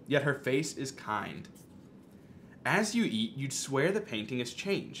powerful, yet her face is kind. As you eat, you'd swear the painting has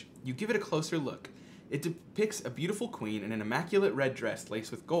changed. You give it a closer look. It depicts a beautiful queen in an immaculate red dress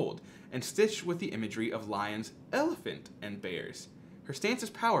laced with gold and stitched with the imagery of lions, elephant, and bears. Her stance is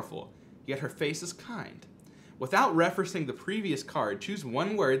powerful, yet her face is kind. Without referencing the previous card, choose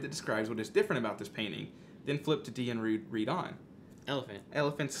one word that describes what is different about this painting, then flip to D and read on. Elephant.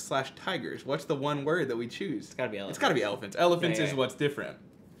 Elephants/tigers. What's the one word that we choose? It's gotta be elephant. It's gotta be elephants. Elephants Yeah. is what's different.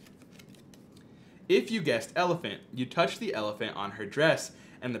 If you guessed elephant, you touch the elephant on her dress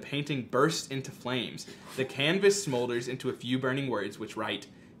and the painting bursts into flames. The canvas smolders into a few burning words which write,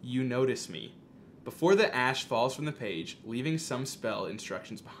 "You notice me." Before the ash falls from the page, leaving some spell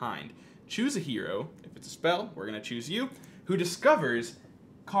instructions behind. Choose a hero. If it's a spell, we're going to choose you, who discovers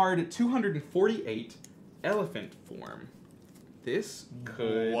card 248, Elephant Form. This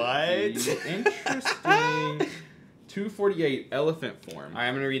could be interesting. 248, Elephant Form. All right,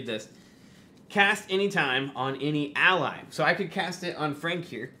 I'm gonna read this. Cast anytime on any ally. So I could cast it on Frank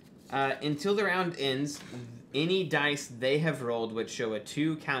here. Until the round ends, any dice they have rolled would show a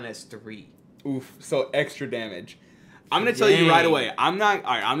 2 count as 3. Oof, so extra damage. I'm gonna tell you right away. I'm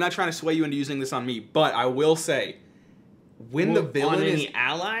not trying to sway you into using this on me, but I will say, when the villain on is, any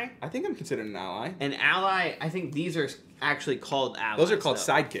ally, I think I'm considered an ally. an ally. I think these are actually called allies. Those are called though.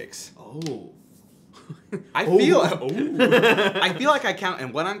 sidekicks. Oh. I feel I feel like I count,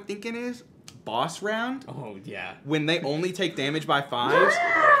 and what I'm thinking is boss round. Oh yeah. When they only take damage by 5s,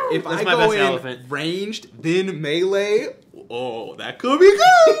 if That's I my go best in elephant. ranged, then melee, oh, that could be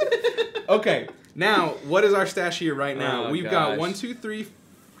good. Okay, now what is our stash here right now? Oh, We've got gosh. 1,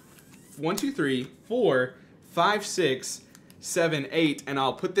 2, 3, 4, 5, 6, 7, 8, and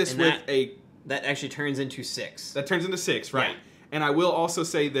I'll put this And with that actually turns into 6. that turns into 6, right? Yeah. And I will also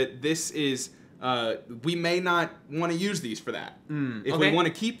say that this is. We may not want to use these for that. If we okay. want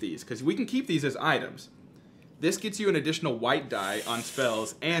to keep these, because we can keep these as items. This gets you an additional white die on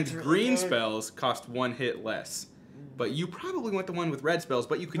spells, and That's really green good. spells cost 1 hit less. But you probably want the one with red spells,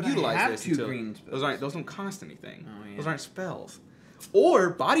 but you could But I utilize have this 2 until green spells. those don't cost anything. Oh, yeah. Those aren't spells. Or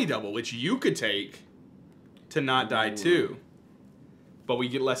body double, which you could take to not die too. But we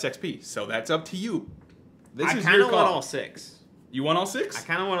get less XP, so that's up to you. This I is kind your of call. want all 6. You want all 6? I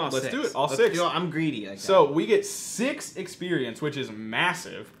kind of want all 6. Let's do it, all Let's 6. do it. I'm greedy like So we get 6 experience, which is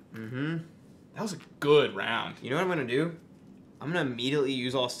massive. that. Mm-hmm. That was a good round. You know what I'm gonna do? I'm gonna immediately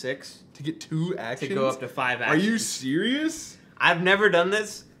use all 6 To get 2 actions? to go up to 5 Are actions. you serious? I've never done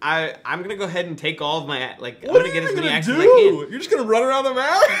this. I'm gonna go ahead and take all of my I'm What gonna are you get as many gonna actions do? as I You're just gonna run around the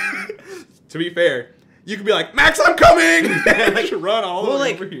map? To be fair, you could be like, Max, I'm coming! And just run all Well, the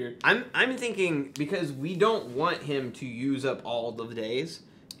way like, over here. I'm thinking because we don't want him to use up all the days.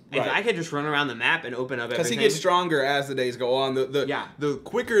 If Right. I could just run around the map and open up Because everything. he gets stronger as the days go on. Yeah. The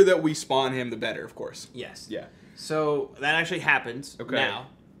quicker that we spawn him, the better, of course. Yes. Yeah. So that actually happens Okay. now.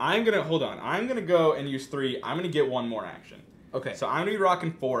 I'm gonna go and use 3. I'm gonna get 1 more action. Okay. So I'm gonna be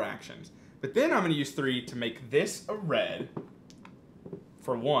rocking 4 actions. But then I'm gonna use 3 to make this a red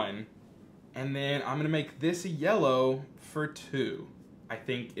for 1. And then I'm gonna make this a yellow for 2. I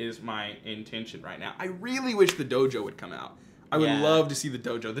think is my intention right now. I really wish the dojo would come out. I would Yeah. love to see the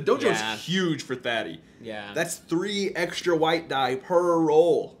dojo. The dojo Yeah. is huge for Thaddy. Yeah. That's 3 extra white die per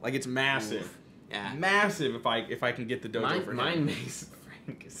roll. Like, it's massive. Oof. Yeah. Massive if I can get the dojo for him. Mine makes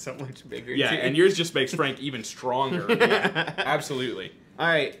Frank is so much bigger. Yeah, too. and yours just makes Frank even stronger. Yeah, absolutely. All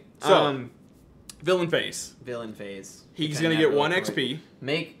right. So, villain face. Villain phase. He's Pretend gonna that get really 1 quick. XP.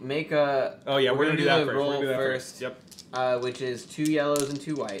 Make a. Oh yeah, we're gonna do that the first. We're roll gonna do that first. Yep. Which is 2 yellows and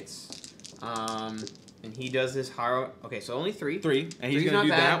 2 whites. And he does this hero. Okay, so only 3. 3, and he's Three's gonna not do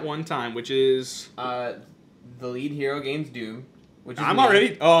bad. that 1 time, which is. The lead hero gains Doom, which is I'm me.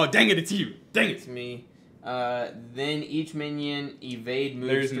 already. Oh dang it! It's you. Dang It's it! me. Then each minion evade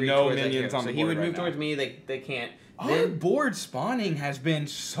moves There's 3 no towards that minions hero. on the So he board would right move now. towards me. They can't. Our Then board spawning has been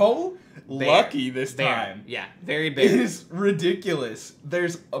so Bear. lucky this Bear. time. Yeah, very It big. is ridiculous.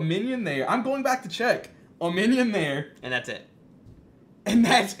 There's a minion there. I'm going back to check. A minion there, And that's it. and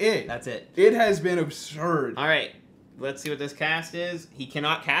that's it. That's it. It has been absurd. All right. Let's see what this cast is. He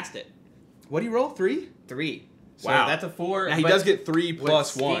cannot cast it. What do you roll? 3? 3. So Wow. that's a 4. Now he does get 3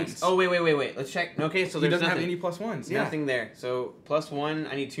 plus with 1s. skates- Oh, wait. Let's check. Okay, so he there's doesn't nothing. have any plus 1s. Yeah. Nothing there. So plus 1,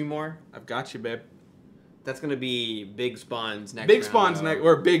 I need 2 more. I've got you, babe. That's going to be big spawns next Big round, spawns though. next,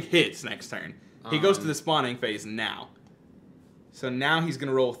 or big hits next turn. He goes to the spawning phase now. So now he's going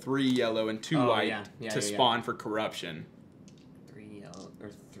to roll 3 yellow and 2 white to spawn for corruption. 3 yellow, or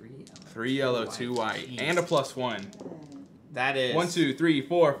 3 yellow. 3 yellow, 2 white, Jeez. and a plus 1. That is 1, 2, 3,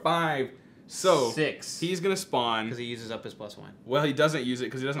 4, 5. So 6. he's going to spawn. Because he uses up his plus 1. Well, he doesn't use it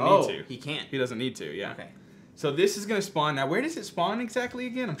because he doesn't Oh, need to. he can't. He doesn't need to, yeah. Okay. So this is going to spawn. Now, where does it spawn exactly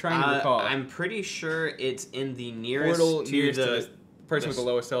again? I'm trying to recall. I'm pretty sure it's in the nearest Portal to nearest the, to the person with the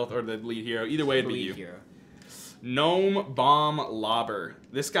lowest health or the lead hero. Either way, it'd be you. hero. Gnome Bomb Lobber.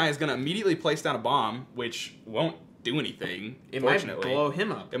 This guy is going to immediately place down a bomb, which won't do anything, It might fortunately. blow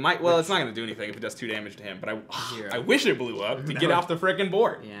him up. It might. Well, it's not going to do anything if it does 2 damage to him, but I wish it blew up to get off the frickin'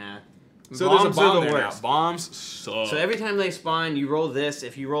 board. Yeah. So Bombs there's a bomb are the there worst. now. Bombs suck. So every time they spawn, you roll this.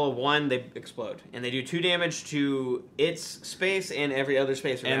 If you roll a 1, they explode. And they do 2 damage to its space and every other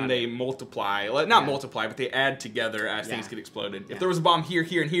space around and they it. multiply. Well, not multiply, but they add together as things get exploded. Yeah. If there was a bomb here,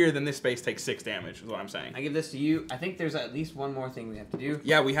 here, and here, then this space takes 6 damage, is what I'm saying. I give this to you. I think there's at least one more thing we have to do.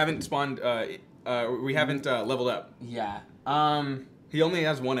 Yeah, we haven't spawned, we haven't leveled up. Yeah. He only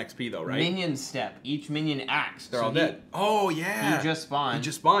has 1 XP though, right? Minion step. Each minion acts. They're all dead. Oh, yeah. He just spawned. He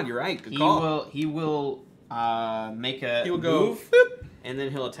just spawned, you're right. Good call. He will make a He will go, move, boop. and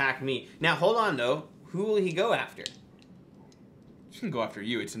then he'll attack me. Now, hold on, though. Who will he go after? He can go after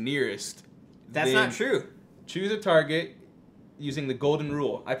you. It's nearest. That's Then not true. Choose a target using the golden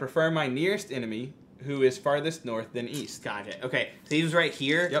rule. I prefer my nearest enemy who is farthest north than east. Gotcha. Okay, so he was right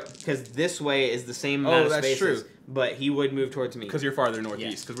here. Yep. Because this way is the same amount of that's spaces. true. But he would move towards me. Because you're farther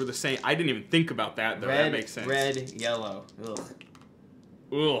northeast. Because we're the same. I didn't even think about that, though. That makes sense. Red, yellow. Ugh.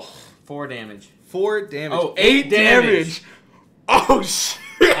 Ugh. 4 damage. 4 damage. Oh, 8 damage. damage. Oh, shit.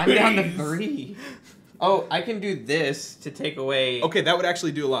 I'm down to 3. Oh, I can do this to take away... Okay, that would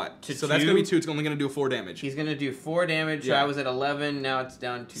actually do a lot. So that's going to be 2. It's only going to do 4 damage. He's going to do 4 damage. So I was at 11. Now it's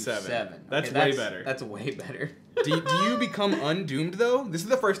down to 7. That's way better. That's way better. do you become undoomed, though? This is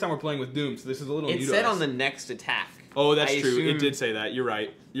the first time we're playing with Doom, so this is a little new to us. It said on the next attack. Oh, that's true. It did say that. You're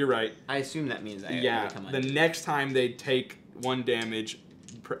right. You're right. I assume that means I become the undoomed. next time they take 1 damage,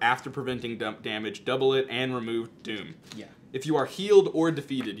 after preventing damage, double it and remove Doom. Yeah. If you are healed or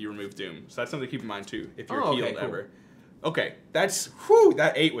defeated, you remove Doom. So that's something to keep in mind, too, if you're healed ever. Okay, that's... Whew,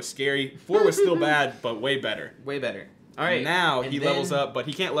 that 8 was scary. 4 was still bad, but way better. Way better. All right. Now he levels up, but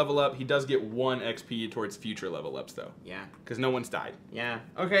he can't level up. He does get 1 XP towards future level ups, though. Yeah. Because no one's died. Yeah.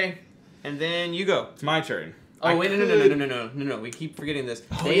 Okay. And then you go. It's my turn. Oh, wait, no. We keep forgetting this.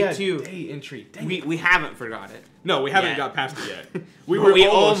 Day 2. Day entry. We haven't forgot it. No, we haven't got past it yet. We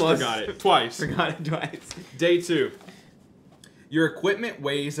almost forgot it. Twice. Forgot it twice. Day 2. Your equipment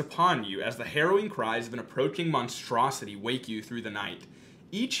weighs upon you as the harrowing cries of an approaching monstrosity wake you through the night.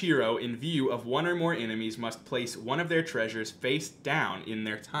 Each hero in view of 1 or more enemies must place 1 of their treasures face down in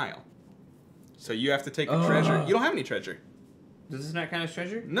their tile. So you have to take a treasure. You don't have any treasure. Does this not count as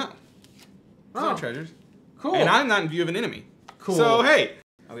treasure? No. There's no treasures. Cool. And I'm not in view of an enemy. Cool. So, hey.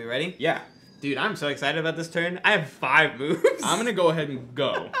 Are we ready? Yeah. Dude, I'm so excited about this turn. I have 5 moves. I'm going to go ahead and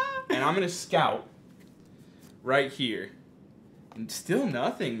go. And I'm going to scout right here. And still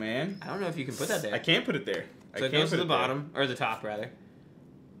nothing, man. I don't know if you can put that there. I can't put it there. So it goes to the bottom, or the top, rather.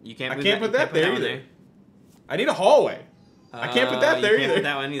 You can't. I can't put that there either. I need a hallway. I can't put that there you can't either. Put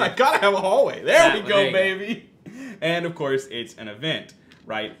that one either. I gotta have a hallway. There we go, baby. And of course, it's an event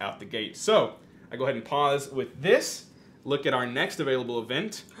right out the gate. So I go ahead and pause with this. Look at our next available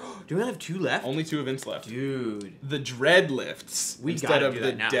event. Do we only have 2 left? Only 2 events left. Dude. The dread lifts instead of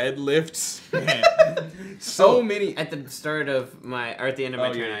the dead lifts. Man. So many. At the start of my, or at the end of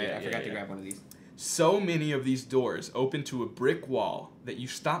my turn, I forgot to yeah. grab one of these. So many of these doors open to a brick wall that you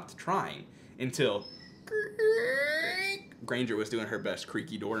stopped trying until Granger was doing her best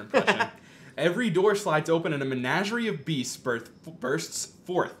creaky door impression. Every door slides open and a menagerie of beasts bursts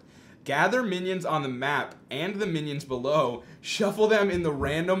forth. Gather minions on the map and the minions below, shuffle them in the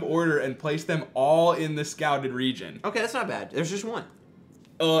random order, and place them all in the scouted region. Okay, that's not bad. There's just 1.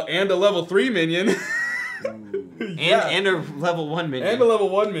 And a level 3 minion. And a level 1 minion. And a level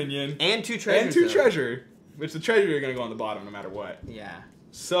 1 minion. And 2 treasures. And 2 treasure. Which the treasure are going to go on the bottom no matter what. Yeah.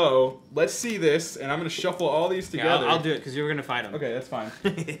 So, let's see this, and I'm going to shuffle all these together. Yeah, I'll do it, because you were going to fight them. Okay, that's fine.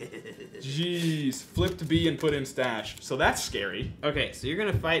 Jeez. Flipped B and put in stash. So that's scary. Okay, so you're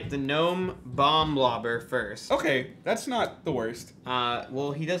going to fight the Gnome Bomb Lobber first. Okay, that's not the worst.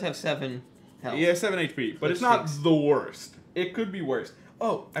 Well, he does have 7 health. He has 7 HP, but it's not the worst. It could be worse.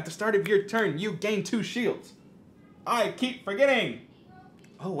 Oh, at the start of your turn, you gain 2 shields. I keep forgetting.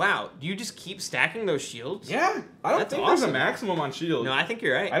 Oh, wow. Do you just keep stacking those shields? Yeah. I don't That's think there's a awesome. maximum on shield. No, I think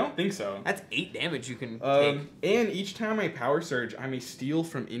you're right. I don't think so. That's 8 damage you can take. And each time I power surge, I may steal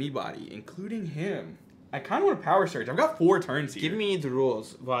from anybody, including him. I kind of want to power surge. I've got 4 turns here. Give me the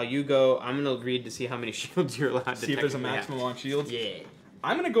rules. While you go, I'm going to read to see how many shields you're allowed to see if there's a technically maximum have. on shields. Yeah.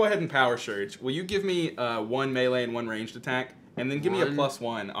 I'm going to go ahead and power surge. Will you give me 1 melee and 1 ranged attack? And then give me a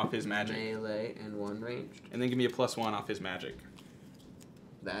 +1 off his magic. Melee and 1 ranged. And then give me a +1 off his magic.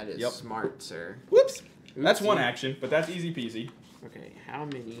 That is smart, sir. Whoops. That's 1 action, but that's easy peasy. Okay, how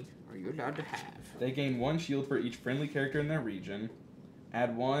many are you allowed to have? They gain 1 shield for each friendly character in their region.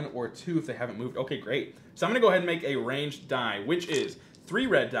 Add 1 or 2 if they haven't moved. Okay, great. So I'm going to go ahead and make a ranged die, which is 3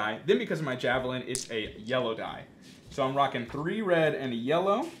 red die. Then because of my javelin, it's a yellow die. So I'm rocking 3 red and a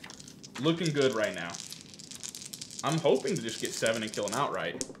yellow. Looking good right now. I'm hoping to just get 7 and kill him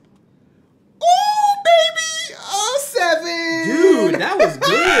outright. Oh, baby! Oh, 7! Dude, that was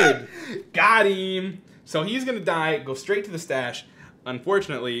good! Got him! So he's going to die, go straight to the stash.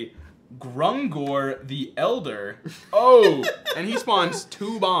 Unfortunately, Grungor the Elder. Oh! And he spawns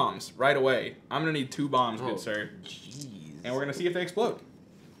 2 bombs right away. I'm going to need 2 bombs, good sir. Jeez. And we're going to see if they explode.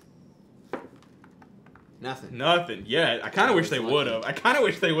 Nothing. Nothing. Yeah, I kind of wish they would have. I kind of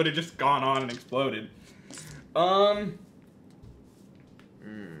wish they would have just gone on and exploded.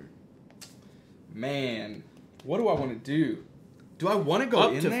 Man, what do I want to do? Do I want to go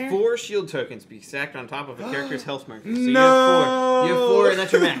in there? Up to 4 shield tokens be stacked on top of a character's health marker. So No! you have 4, and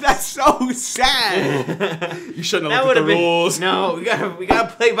that's your max. That's so sad. You shouldn't have looked at the rules. No, we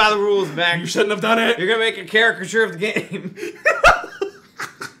gotta play by the rules, Max. You shouldn't have done it. You're gonna make a caricature of the game.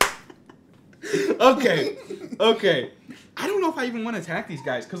 Okay. Okay. I don't know if I even want to attack these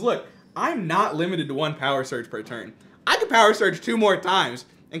guys. Because look, I'm not limited to 1 power surge per turn. I can power surge 2 more times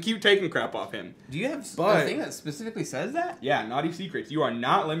and keep taking crap off him. Do you have a thing that specifically says that? Yeah, naughty secrets. You are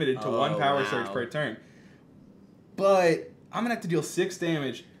not limited to 1 power surge per turn. But I'm going to have to deal 6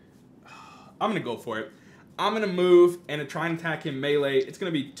 damage. I'm going to go for it. I'm going to move and try and attack him melee. It's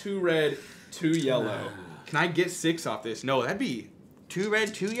going to be 2 red, 2 yellow. Can I get 6 off this? No, that'd be... 2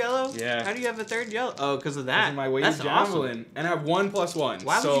 red, 2 yellow? Yeah. How do you have a 3rd yellow? Oh, because of that. Because of my weighted javelin. Awesome. And I have 1+1.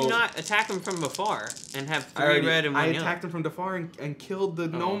 Why would you not attack him from afar and have 3 red and 1 yellow? I attacked him from afar and killed the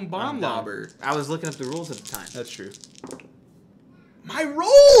gnome bomb lobber. I was looking up the rules at the time. That's true. My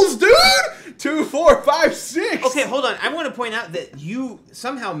rolls, dude! 2, 4, 5, 6. Okay, hold on. I want to point out that you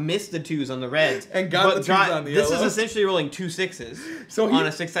somehow missed the 2s on the reds. And got the 2s on the yellow. This is essentially rolling 2 6s on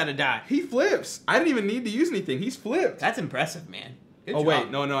a 6-sided die. He flips. I didn't even need to use anything. He's flipped. That's impressive, man. Good job. Wait,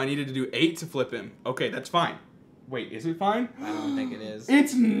 no, I needed to do 8 to flip him. Okay, that's fine. Wait, is it fine? I don't think it is.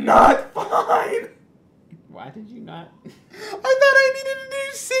 It's not fine! Why did you not? I thought I needed to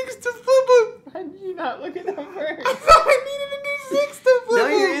do 6 to flip him! Why did you not look at that first? I thought I needed to do 6 to flip him!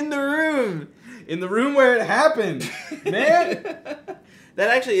 Now you're in the room! In the room where it happened! Man! That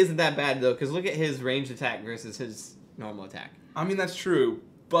actually isn't that bad, though, because look at his ranged attack versus his normal attack. I mean, that's true,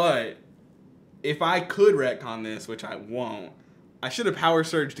 but if I could retcon this, which I won't, I should have power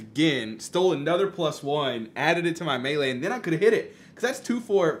surged again, stole another +1, added it to my melee, and then I could have hit it. Because that's 2,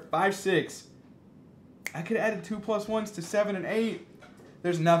 4, 5, 6. I could have added 2 +1s to 7 and 8.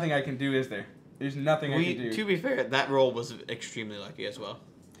 There's nothing I can do, is there? There's nothing I can do. To be fair, that roll was extremely lucky as well.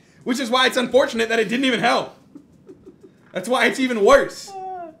 Which is why it's unfortunate that it didn't even help. That's why it's even worse.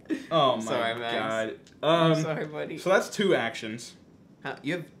 Oh my god. I'm sorry, buddy. So that's 2 actions.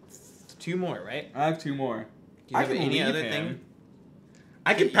 You have 2 more, right? I have 2 more. Do you have any other thing?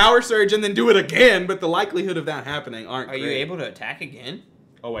 I can power surge and then do it again, but the likelihood of that happening aren't great. Are you able to attack again?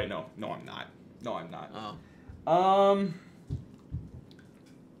 Oh wait, no. No, I'm not. No, I'm not. Oh.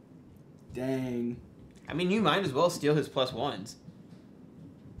 Dang. I mean, you might as well steal his +1s.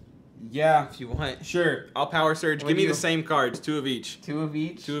 Yeah. If you want. Sure. I'll power surge. Give me the same cards. 2 of each. 2 of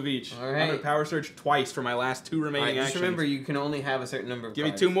each? 2 of each. All right. I'm going to power surge twice for my last 2 remaining actions. Just remember, you can only have a certain number of Give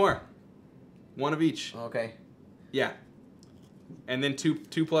cards. me 2 more. 1 of each. Okay. Yeah. And then 2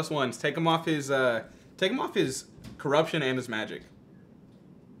 +1s. Take him off his corruption and his magic.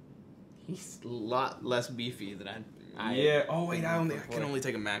 He's a lot less beefy than I yeah. Oh wait, I can only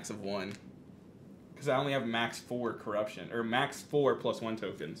take a max of 1. Because I only have max 4 corruption or max 4 +1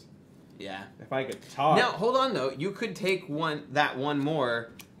 tokens. Yeah. If I could talk. Now hold on though. You could take that one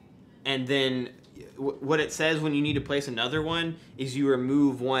more, and then what it says when you need to place another one is you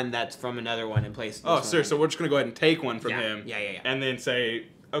remove one that's from another one and place. Oh, sir. So we're just gonna go ahead and take one from him. Yeah. And then say,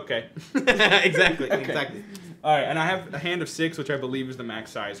 okay. Exactly. Okay. Exactly. All right, and I have a hand of 6, which I believe is the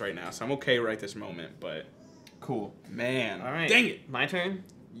max size right now, so I'm okay right this moment. But cool, man. All right. Dang it. My turn.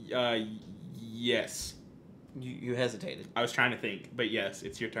 Yes. You hesitated. I was trying to think, but yes,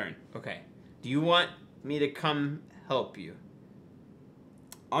 it's your turn. Okay. Do you want me to come help you?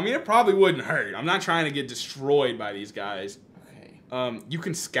 I mean, it probably wouldn't hurt. I'm not trying to get destroyed by these guys. Okay. You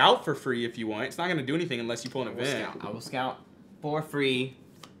can scout for free if you want. It's not going to do anything unless you pull an event. I will scout for free.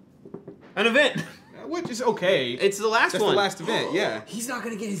 An event! Which is okay. It's the last one. That's the last event, yeah. He's not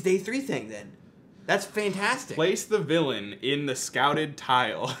going to get his day 3 thing then. That's fantastic. Place the villain in the scouted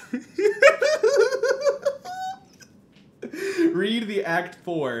tile. Read the Act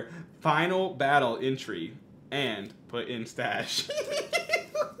 4 final battle entry and put in stash.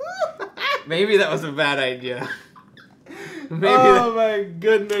 Maybe that was a bad idea. My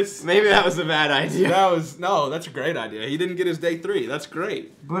goodness. Maybe that was a bad idea. No, that's a great idea. He didn't get his day 3. That's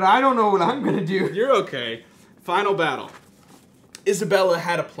great. But I don't know what I'm going to do. You're okay. Final battle. Isabella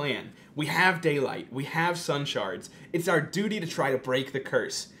had a plan. We have daylight. We have sun shards. It's our duty to try to break the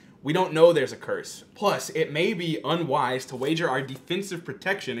curse. We don't know there's a curse. Plus, it may be unwise to wager our defensive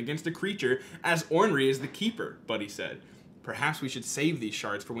protection against a creature as ornery as the Keeper, Buddy said. Perhaps we should save these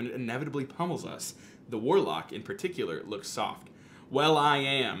shards for when it inevitably pummels us. The Warlock, in particular, looks soft. Well, I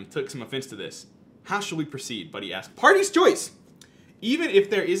am. Took some offense to this. How shall we proceed? Buddy asked. Party's choice! Even if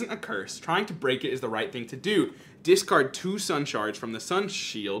there isn't a curse, trying to break it is the right thing to do. Discard 2 sun shards from the sun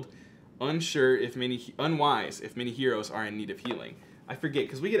shield. Unwise if many heroes are in need of healing. I forget,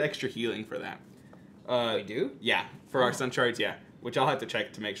 because we get extra healing for that. We do? Yeah, for our sun shards, yeah. Which I'll have to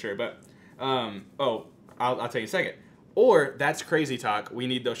check to make sure, but... I'll tell you in a second. Or, that's crazy talk. We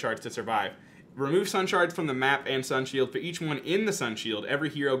need those shards to survive. Remove sun shards from the map and sun shield. For each one in the sun shield, every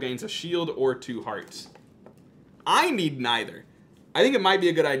hero gains a shield or 2 hearts. I need neither. I think it might be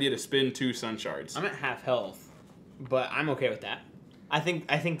a good idea to spin 2 sun shards. I'm at half health, but I'm okay with that. I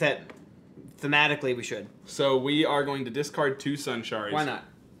think that thematically we should. So we are going to discard 2 sun shards. Why not?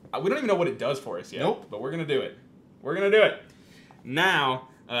 We don't even know what it does for us yet. Nope. But we're going to do it. We're going to do it. Now,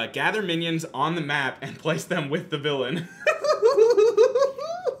 gather minions on the map and place them with the villain.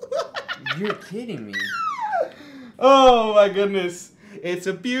 You're kidding me. Oh my goodness. It's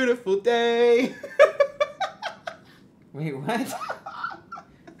a beautiful day. Wait, what?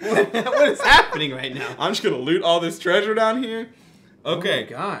 What is happening right now? I'm just going to loot all this treasure down here. Okay. Oh my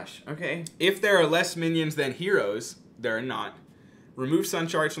gosh. Okay. If there are less minions than heroes, there are not. Remove sun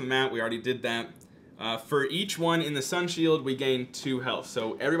shards from the map. We already did that. For each one in the sun shield, we gain 2 health.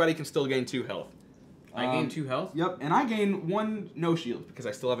 So everybody can still gain 2 health. I gain 2 health? Yep, and I gain 1 no shield because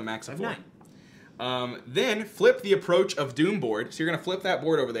I still have a max of 4. 9. Then flip the Approach of Doom board. So you're going to flip that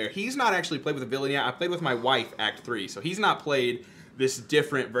board over there. He's not actually played with a villain yet. I played with my wife, Act 3. So he's not played this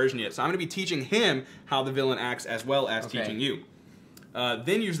different version yet. So I'm going to be teaching him how the villain acts as well as teaching you.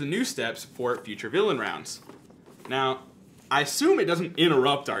 Then use the new steps for future villain rounds. Now, I assume it doesn't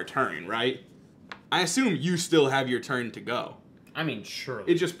interrupt our turn, right? I assume you still have your turn to go. I mean,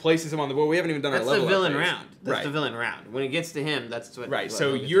 surely. It just places him on the board. We haven't even done our level That's the villain updates. round. That's right. the villain round. When it gets to him, that's what... Right, what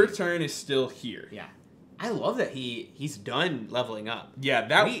so your turn is still here. Yeah. I love that he's done leveling up. Yeah,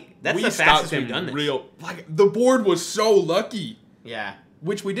 that's we the stopped fastest him we've done this. Like, the board was so lucky. Yeah.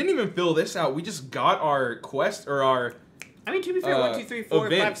 Which we didn't even fill this out. We just got our quest, or our... I mean, to be fair, 1, 2, 3, 4,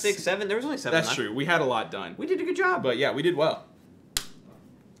 events. 5, 6, 7. There was only 7 That's left. true. We had a lot done. We did a good job. But yeah, we did well.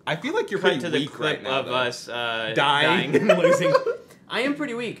 I feel like you're Cut pretty to the weak clip right now, of though. us dying and losing. I am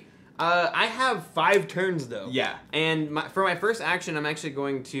pretty weak. I have 5 turns though. Yeah. And for my first action, I'm actually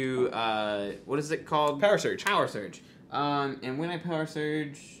going to what is it called? Power Surge. Power Surge. And when I Power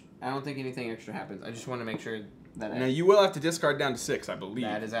Surge, I don't think anything extra happens. I just want to make sure that. Now you will have to discard down to 6, I believe.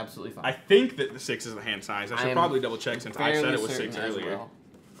 That is absolutely fine. I think that the 6 is the hand size. I should probably double check since I said it was 6 earlier. Well.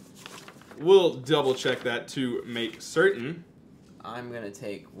 We'll double check that to make certain. I'm gonna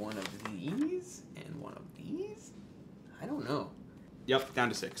take one of these and one of these. I don't know. Yep, down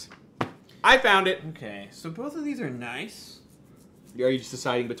to 6. I found it. Okay, so both of these are nice. Are you just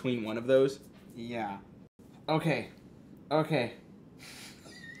deciding between one of those? Yeah. Okay. Okay.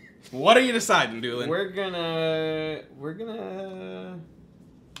 What are you deciding, Doolin? We're gonna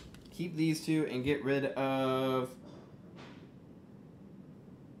keep these 2 and get rid of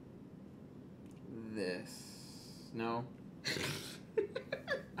this. No.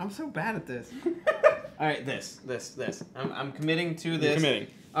 I'm so bad at this. All right, this. I'm committing to this. You're committing.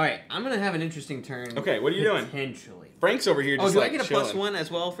 All right, I'm gonna have an interesting turn. Okay, what are you doing? Potentially. Frank's over here just do like I get a chilling. +1 as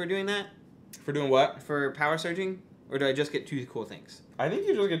well for doing that? For doing what? For power surging? Or do I just get 2 cool things? I think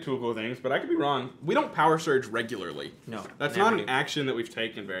you just get 2 cool things, but I could be wrong. We don't power surge regularly. No. That's never not an do. action that we've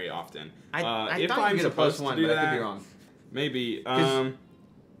taken very often. I if thought I'm you get a supposed +1, to do but that, I could be wrong. Maybe.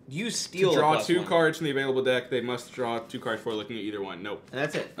 You steal To draw a 2 +1. cards from the available deck, they must draw 2 cards before looking at either one. Nope. And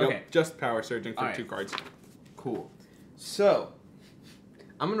that's it. Nope, Okay. just power surging for Alright. 2 cards. Cool. So,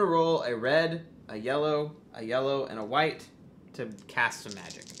 I'm going to roll a red, a yellow, and a white to cast some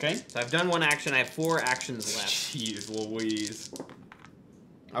magic. Okay. So I've done one action. I have 4 actions left. Jeez Louise.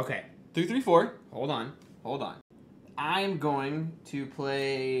 Okay. 2, 3, 4. Hold on. I'm going to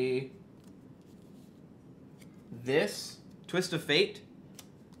play this Twist of Fate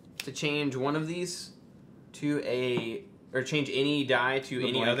to change one of these to a... Or change any die to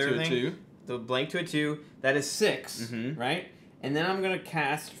any other thing. 2. The blank to a 2. That is 6, right? And then I'm going to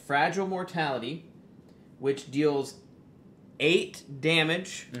cast Fragile Mortality, which deals 8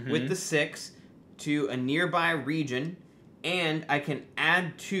 damage with the 6 to a nearby region, and I can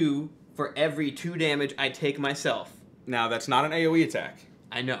add 2 for every 2 damage I take myself. Now, that's not an AoE attack.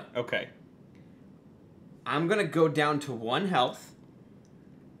 I know. Okay. I'm going to go down to 1 health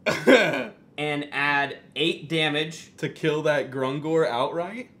and add 8 damage. To kill that Grungor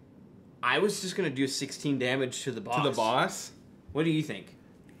outright? I was just going to do 16 damage to the boss. To the boss? What do you think?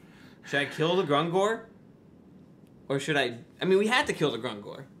 Should I kill the Grungor? Or should I... I mean, we had to kill the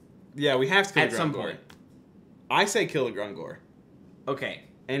Grungor. Yeah, we have to kill the Grungor. At some point. I say kill the Grungor. Okay.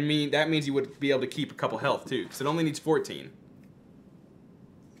 And that means you would be able to keep a couple health, too, because it only needs 14.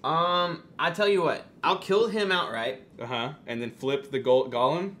 I tell you what. I'll kill him outright. Uh-huh. And then flip the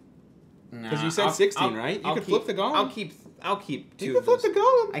golem? Because you said 16, right? You could flip the golem? I'll keep 2 You of could flip those. the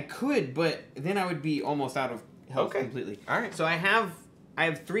golem. I could, but then I would be almost out of health completely. All right. So I have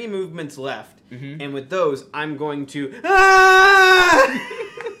 3 movements left, Mm-hmm. and with those, I'm going to... Ah!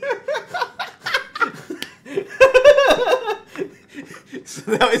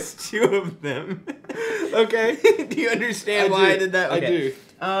 So that was 2 of them. Okay. Do you understand why I did that? Okay. I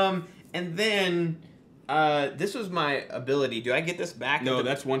do. And then this was my ability. Do I get this back? No,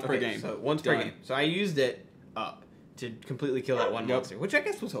 that's once per game. So once per game. So I used it up to completely kill that one monster, which I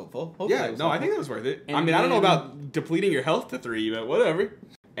guess was hopeful. Hopefully Yeah, it was no, I hopeful. think that was worth it. And I mean, I don't know then- about depleting your health to 3, but whatever.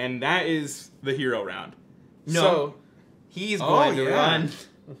 And that is the hero round. No. So, He's going to yeah. run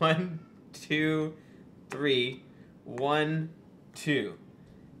 1, 2, 3, 1, 2.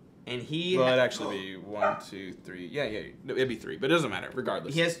 And he... well, it'd actually be 1, 2, 3. Yeah, it'd be 3, but it doesn't matter,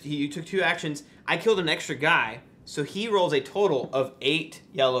 regardless. He took 2 actions. I killed an extra guy, so he rolls a total of 8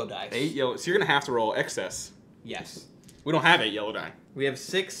 yellow dice. 8 yellow. So you're gonna have to roll excess. Yes. We don't have 8 yellow die. We have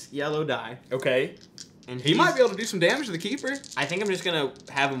 6 yellow die. Okay. And He might be able to do some damage to the keeper. I think I'm just gonna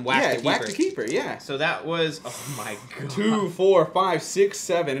have him whack the keeper. whack the keeper. Yeah. So that was... Oh my god. 2, 4, 5, 6,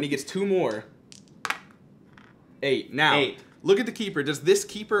 7, and he gets 2 more. 8. Now, 8. Look at the keeper. Does this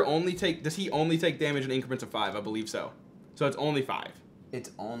keeper only take? Does he only take damage in increments of 5? I believe so. So it's only 5.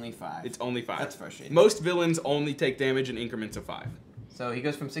 It's only 5. It's only 5. That's frustrating. Most villains only take damage in increments of 5. So he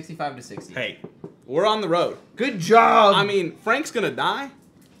goes from 65 to 60. Hey, we're on the road. Good job. I mean, Frank's gonna die.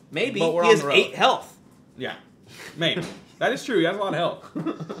 Maybe but we're he on has the road. 8 health. Yeah, maybe. That is true. He has a lot of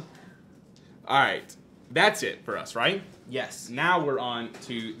health. All right, that's it for us, right? Yes. Now we're on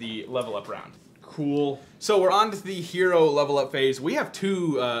to the level up round. Cool. So we're on to the hero level up phase. We have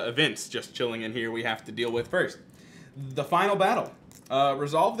 2 events just chilling in here we have to deal with first. The final battle.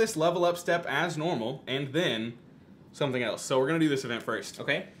 Resolve this level up step as normal, and then something else. So we're going to do this event first.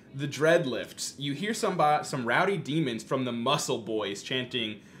 Okay. The dread lifts. You hear some rowdy demons from the Muscle Boys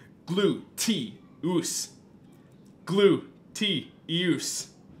chanting, Glue-T-Oos. Glue-T-Eus.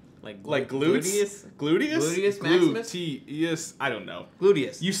 Like Glutes? Gluteus? Gluteus? Gluteus Maximus? Gluteus. I don't know.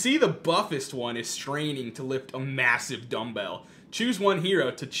 Gluteus. You see the buffest one is straining to lift a massive dumbbell. Choose one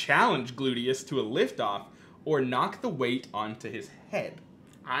hero to challenge Gluteus to a liftoff or knock the weight onto his head.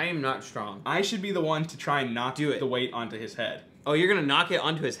 I am not strong. I should be the one to try and knock the weight onto his head. Oh, you're gonna knock it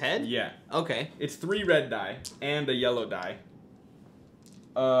onto his head? Yeah. Okay. It's 3 red die and a yellow die.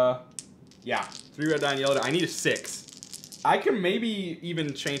 Yeah. 3 red die and yellow die. I need a 6. I can maybe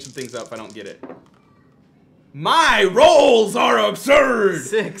even change some things up if I don't get it. My rolls are absurd!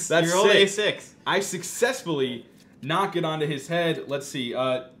 6. That's You're only a 6. 6. I successfully knock it onto his head. Let's see.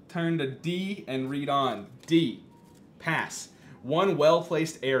 Turn to D and read on. D. Pass. One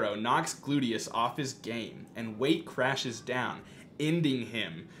well-placed arrow knocks Gluteus off his game, and weight crashes down, ending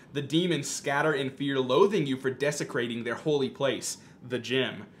him. The demons scatter in fear, loathing you for desecrating their holy place, the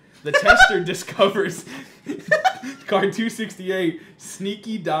gym. The tester discovers card 268,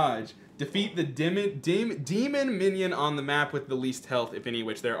 Sneaky Dodge. Defeat the demon minion on the map with the least health, if any,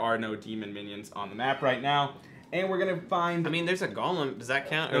 which there are no demon minions on the map right now. And we're going to find... I mean, there's a golem. Does that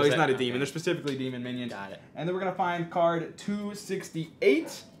count? No, he's not a demon. They're specifically demon minions. Got it. And then we're going to find card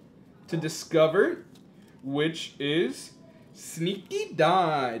 268 to discover, which is Sneaky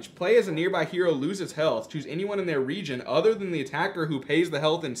Dodge. Play as a nearby hero loses health. Choose anyone in their region other than the attacker who pays the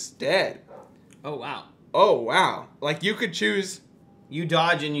health instead. Oh, wow. Oh, wow. Like, you could choose... You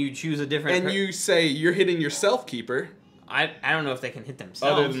dodge and you choose a different... And you say you're hitting yourself, Keeper. I don't know if they can hit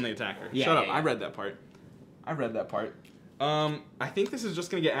themselves. Other than the attacker. Yeah, Shut up. yeah. I read that part. I think this is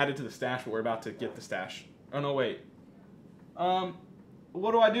just going to get added to the stash, but we're about to get the stash. Oh, no, wait.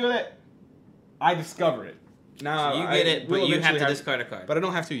 What do I do with it? I discover it. Now, so you get it, but you have to discard a card. But I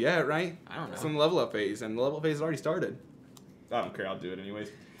don't have to yet, right? I don't know. It's in the level up phase, and the level up phase has already started. I don't care. I'll do it anyways.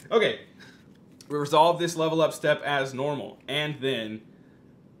 Okay. We resolve this level up step as normal, and then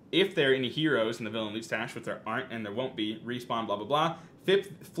if there are any heroes in the villain loot stash, which there aren't and there won't be, respawn, blah, blah, blah,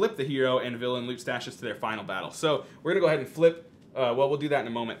 flip the hero and villain loot stashes to their final battle. So we're going to go ahead and flip. Well, we'll do that in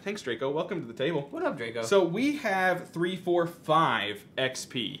a moment. Thanks, Draco. Welcome to the table. What up, Draco? So we have 3, 4, 5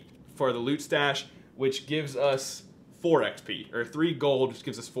 XP for the loot stash, which gives us 4 XP, or 3 gold, which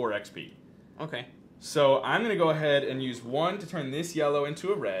gives us 4 XP. Okay. So I'm going to go ahead and use 1 to turn this yellow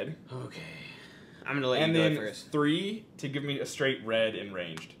into a red. Okay. I'm going to let you go first. And then 3 to give me a straight red in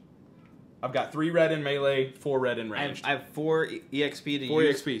ranged. I've got 3 red in melee, 4 red in ranged. I have 4 EXP to use. 4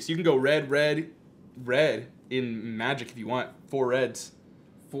 EXP. So you can go red, red, red in magic if you want. 4 reds.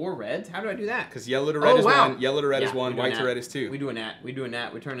 4 reds? How do I do that? Because yellow to red is 1, yellow to red is 1, white to red is 2. We doing that. We doing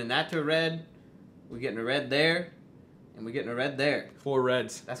that. We're turning that to a red. We're getting a red there. And we're getting a red there. 4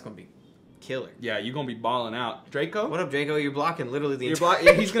 reds. That's going to be killer. Yeah, you're going to be balling out. Draco? What up, Draco? You're blocking literally the entire...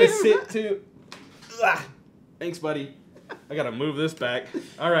 Yeah, he's going to sit too. Thanks, buddy. I got to move this back.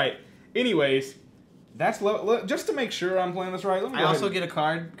 All right. Anyways, that's just to make sure I'm playing this right. Let me I also get a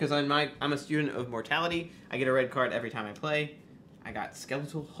card because I'm a student of mortality. I get a red card every time I play. I got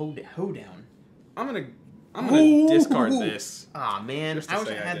Skeletal Hoedown. I'm gonna discard this. Aw, man. I wish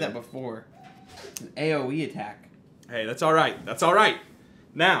I had that before. An AoE attack. Hey, that's all right. That's all right.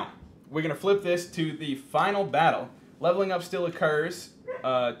 Now, we're going to flip this to the final battle. Leveling up still occurs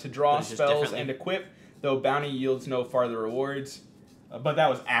to draw spells and equip, though bounty yields no farther rewards. But that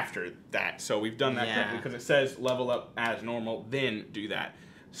was after that, so we've done that correctly because it says level up as normal, then do that.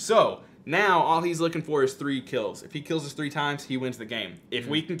 So, now all he's looking for is 3 kills. If he kills us 3 times, he wins the game. If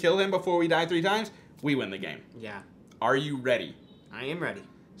we can kill him before we die 3 times, we win the game. Yeah. Are you ready? I am ready.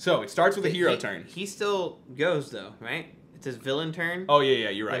 So, it starts with a hero turn. He still goes, though, right? It's his villain turn. Oh, yeah,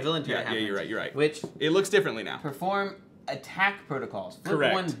 you're right. The villain turn happens. Yeah, you're right. Which... It looks differently now. Perform attack protocols. Flip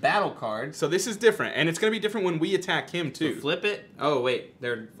Correct. 1 battle card. So this is different, and it's going to be different when we attack him too. So flip it. Oh wait,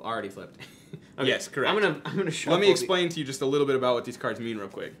 they're already flipped. Okay. Yes, correct. I'm gonna show. Let me explain to you just a little bit about what these cards mean real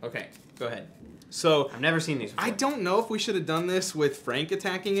quick. Okay, go ahead. So I've never seen these before. I don't know if we should have done this with Frank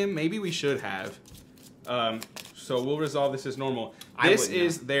attacking him. Maybe we should have. So we'll resolve this as normal. This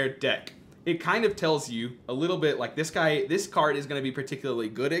is their deck. It kind of tells you a little bit like this card is going to be particularly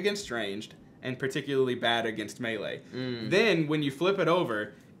good against ranged and particularly bad against melee. Then when you flip it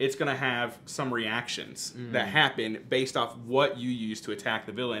over, it's going to have some reactions that happen based off what you use to attack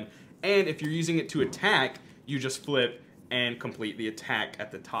the villain. And if you're using it to attack, you just flip and complete the attack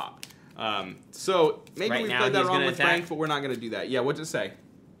at the top. So maybe we played that wrong with Frank, but we're not going to do that. Yeah, what'd it say?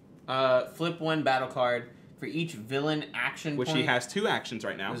 Flip 1 battle card for each villain action point. Which he has 2 actions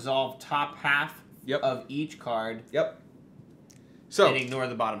right now. Resolve top half of each card. Yep. So and ignore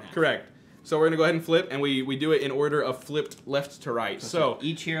the bottom half. Correct. So we're going to go ahead and flip, and we do it in order of flipped left to right. So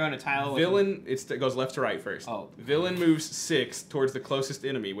each hero in a tile... Villain, it goes left to right first. Oh. Villain moves 6 towards the closest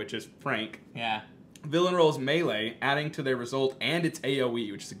enemy, which is Frank. Yeah. Villain rolls melee, adding to their result and its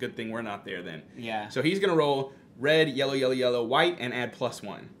AoE, which is a good thing we're not there then. Yeah. So he's going to roll red, yellow, yellow, yellow, white, and add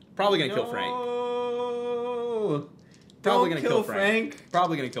 +1. Probably going to kill Frank. Probably going to kill Frank.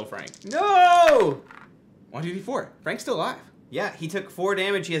 Probably going to kill Frank. No! 1, 2, 3, 4. Frank's still alive. Yeah, he took 4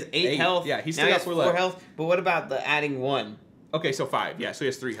 damage. He has 8 health. Yeah, he's still got 4 health. But what about the adding 1? Okay, so 5. Yeah, so he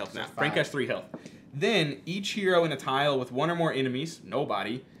has 3 health now. Frank has 3 health. Then each hero in a tile with 1 or more enemies,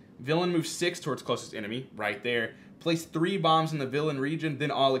 nobody. Villain moves 6 towards closest enemy, right there. Place 3 bombs in the villain region,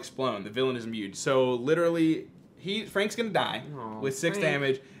 then all explode. The villain is immune. So literally, Frank's gonna die with 6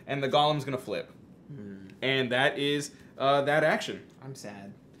 damage, and the golem's gonna flip. And that is that action. I'm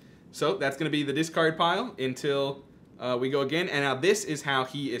sad. So that's gonna be the discard pile until we go again. And now this is how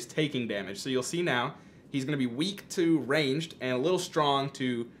he is taking damage. So you'll see now he's gonna be weak to ranged and a little strong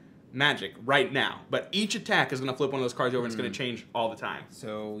to magic right now. But each attack is gonna flip one of those cards over and it's gonna change all the time.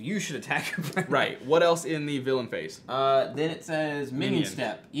 So you should attack him. Right. What else in the villain phase? Then it says minion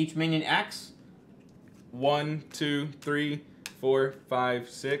step. Each minion acts. 1, 2, 3, 4, 5,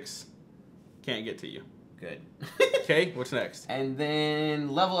 6. Can't get to you. Good. Okay, what's next? And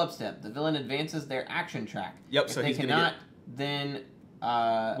then level up step. The villain advances their action track. Yep, if so they he's cannot, then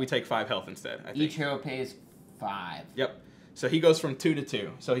we take 5 health instead, I think. Each hero pays 5. Yep. So he goes from 2 to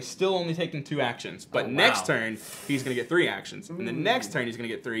 2. So he's still only taking 2 actions. But next turn, he's going to get 3 actions. And the next turn, he's going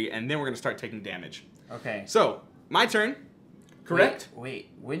to get 3. And then we're going to start taking damage. Okay. So, my turn. Correct? Wait.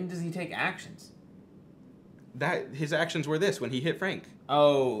 When does he take actions? His actions were this, when he hit Frank.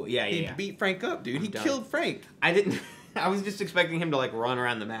 Oh, yeah. He beat Frank up, dude. He killed Frank. I didn't... I was just expecting him to, like, run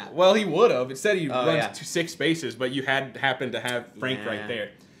around the map. Well, he would have. It said he runs to 6 spaces, but you happened to have Frank right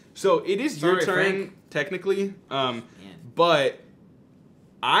there. So, it is your turn, technically. But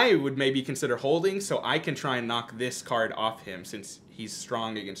I would maybe consider holding, so I can try and knock this card off him, since he's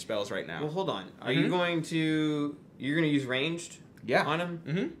strong against spells right now. Well, hold on. Are you going to... You're going to use ranged on him?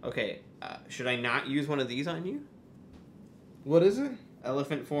 Mm-hmm. Okay. Should I not use one of these on you? What is it?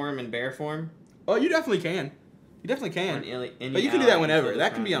 Elephant form and bear form? Oh, you definitely can. You definitely can. But you can do that whenever.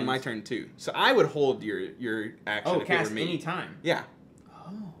 That can be on my turn, too. So I would hold your action if it were me. Cast any time? Yeah.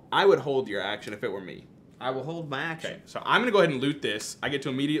 Oh. I would hold your action if it were me. I will hold my action. Okay, so I'm going to go ahead and loot this. I get to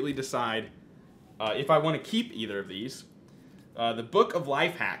immediately decide if I want to keep either of these. The Book of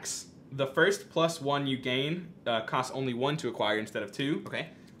Life Hacks. The first +1 you gain costs only 1 to acquire instead of 2. Okay.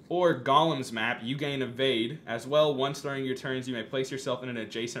 Or Golem's Map. You gain Evade. As well, once during your turns, you may place yourself in an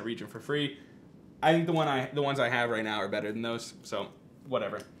adjacent region for free. I think the ones I have right now are better than those, so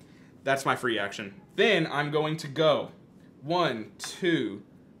whatever. That's my free action. Then I'm going to go 1, 2,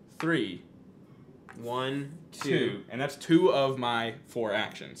 3. 1, 2. And that's 2 of my 4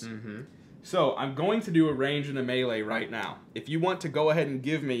 actions. Mm-hmm. So I'm going to do a range and a melee right now. If you want to go ahead and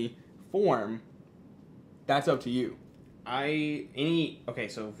give me form, that's up to you. Okay,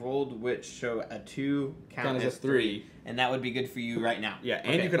 so rolled which show a 2 count as 3, and that would be good for you right now. Yeah,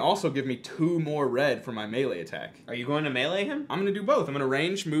 and you can also give me 2 more red for my melee attack. Are you going to melee him? I'm going to do both. I'm going to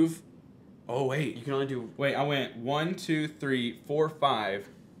range, move. Oh, wait. You can only do... Wait, I went 1, 2, 3, 4, 5.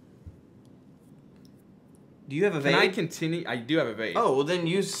 Do you have evade? Can I continue? I do have evade. Oh, well then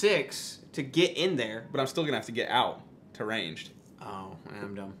use 6 to get in there. But I'm still going to have to get out to ranged. Oh,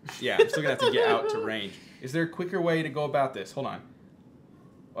 I'm dumb. Yeah, I'm still going to have to get out to range. Is there a quicker way to go about this? Hold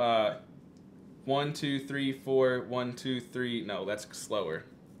on. 1, 2, 3, 4. 1, 2, 3. No, that's slower.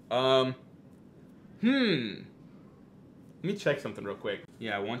 Let me check something real quick.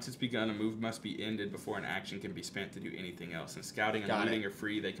 Yeah, once it's begun, a move must be ended before an action can be spent to do anything else. And scouting and looting are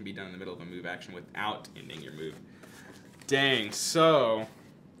free. They can be done in the middle of a move action without ending your move. Dang, so...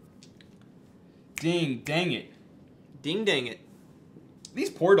 Dang it. Ding dang it. These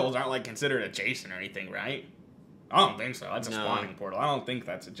portals aren't, like, considered adjacent or anything, right? I don't think so. That's a spawning portal. I don't think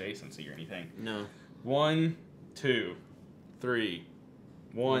that's adjacency or anything. No. 1, 2, 3.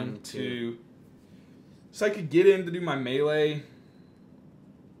 1, 2. So I could get in to do my melee,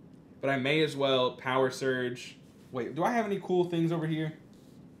 but I may as well power surge. Wait, do I have any cool things over here?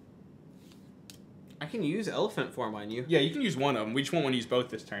 I can use elephant form on you. Yeah, you can use one of them. We just won't want to use both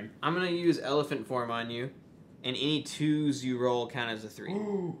this turn. I'm going to use elephant form on you, and any 2s you roll count as a 3.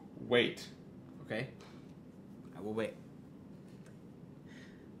 Wait. Okay. I will wait.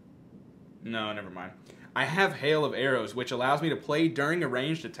 No, never mind. I have Hail of Arrows, which allows me to play during a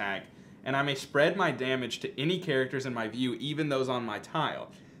ranged attack, and I may spread my damage to any characters in my view, even those on my tile.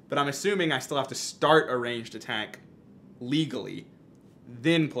 But I'm assuming I still have to start a ranged attack legally,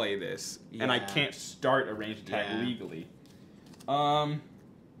 then play this. Yeah. And I can't start a ranged attack legally.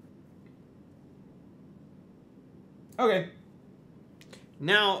 Okay.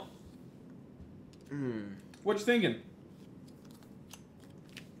 Now... What you thinking?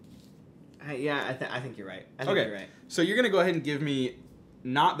 I think you're right. I think you're right. So you're going to go ahead and give me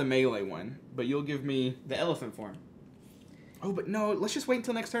not the melee one, but you'll give me... the elephant form. Oh, but no, let's just wait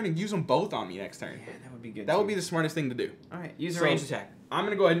until next turn and use them both on me next turn. Yeah, that would be good. That would be the smartest thing to do. Alright, use a ranged attack. I'm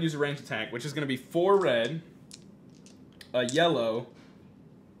going to go ahead and use a ranged attack, which is going to be 4 red, a yellow,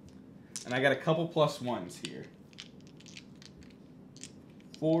 and I got a couple +1s here.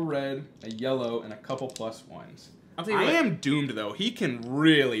 4 red, a yellow, and a couple +1s. I'll tell you what, I am doomed, though. He can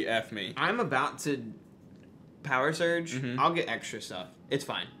really F me. I'm about to power surge. I'll get extra stuff. It's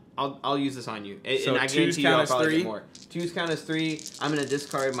fine. I'll use this on you. So and I guarantee you I'll probably 3? get more. 2s count as 3. I'm going to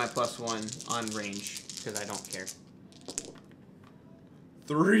discard my +1 on range because I don't care.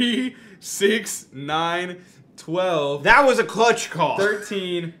 3, 6, 9, 12. That was a clutch call.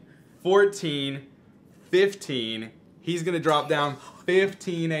 13, 14, 15. He's going to drop down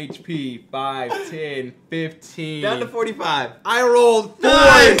 15 HP. 5, 10, 15. Down to 45. I rolled 4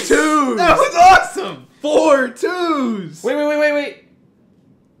 Nice! 2s. That was awesome. 4 2s. Wait.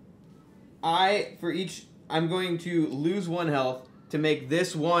 I'm going to lose 1 health, to make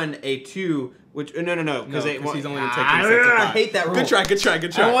this one a 2, which no, because he's only taking 6 I hate that rule. Good try.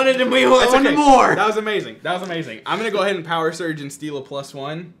 I wanted more. That was amazing. I'm gonna go ahead and power surge and steal a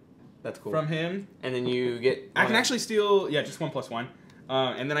 +1. That's cool. From him. And then you get... I can actually steal, just 1 +1.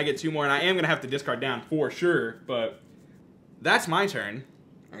 And then I get 2 more, and I am going to have to discard down for sure, but that's my turn.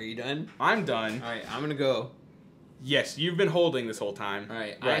 Are you done? I'm done. All right, I'm going to go. Yes, you've been holding this whole time. All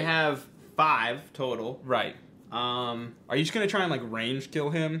right, I have 5 total. Right. Are you just going to try and, like, range kill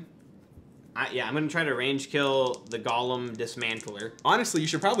him? Yeah, I'm going to try to range kill the Golem Dismantler. Honestly, you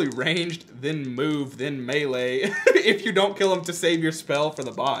should probably ranged, then move, then melee if you don't kill him to save your spell for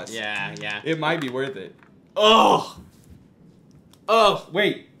the boss. Yeah. It might be worth it. Oh,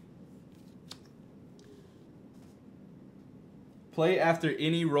 wait. Play after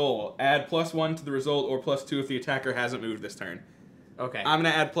any roll. Add +1 to the result or +2 if the attacker hasn't moved this turn. Okay. I'm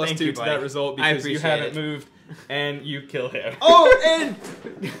going to add +2 to that result because you haven't moved and you kill him. Oh,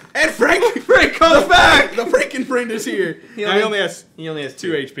 and Frank comes back! The freaking friend is here. He only has 2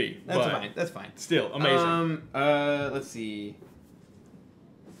 HP. That's fine. Still, amazing. Let's see.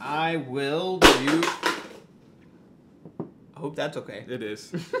 I will do... I hope that's okay. It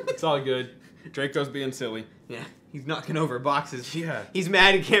is. It's all good. Draco's being silly. Yeah, he's knocking over boxes. Yeah. He's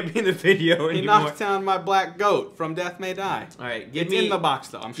mad he can't be in the video anymore. He knocked down my black goat from Death May Die. All right, it's in the box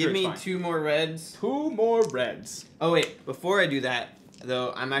though. I'm sure it's fine. Give me 2 more reds. 2 more reds. Oh wait, before I do that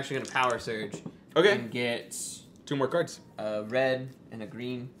though, I'm actually gonna power surge. Okay. And get 2 more cards. A red and a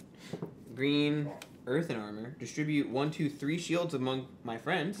green. Green earthen armor. Distribute 1, 2, 3 shields among my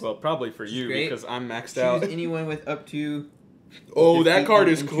friends. Well, probably for you because I'm maxed out. Choose anyone with up to... Oh, that card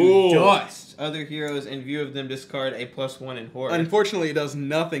is cool. Dust. Other heroes, in view of them, discard a +1 in horror. Unfortunately, it does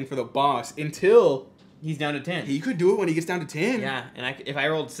nothing for the boss until he's down to 10. He could do it when he gets down to 10. Yeah, and if I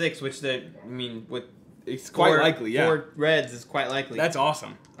rolled 6, which with it's quite likely. Yeah, 4 reds is quite likely. That's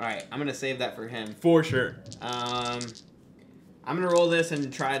awesome. All right, I'm gonna save that for him for sure. I'm gonna roll this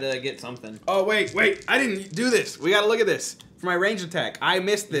and try to get something. Oh wait! I didn't do this. We gotta look at this for my ranged attack. I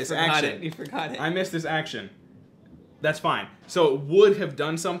missed this action. You forgot it. I missed this action. That's fine. So it would have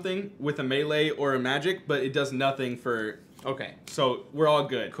done something with a melee or a magic, but it does nothing for... Okay. So we're all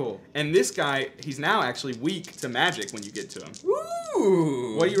good. Cool. And this guy, he's now actually weak to magic when you get to him.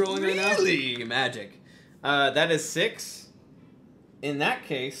 Ooh. What are you rolling right now? Really? Magic. That is 6. In that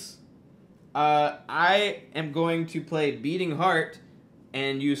case, I am going to play Beating Heart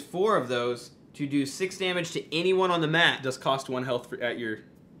and use 4 of those to do 6 damage to anyone on the mat. Does cost 1 health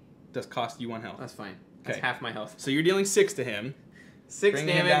does cost you 1 health. That's fine. That's half my health. So you're dealing 6 to him. 6 Bring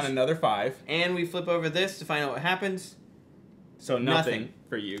damage. Him down another 5. And we flip over this to find out what happens. So nothing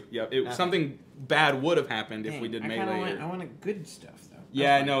for you. Yep. Something bad would have happened if we did melee. I want good stuff though.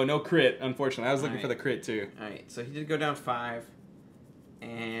 Yeah, no crit. Unfortunately, I was looking for the crit too. All right. So he did go down 5,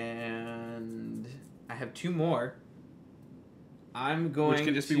 and I have 2 more. I'm going. Which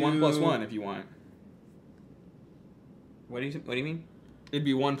can just be 1 + 1 if you want. What do you mean? It'd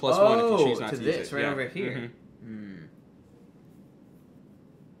be 1 + 1 if you choose not to use this it. right over here.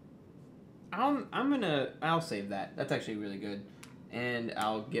 I'll save that. That's actually really good, and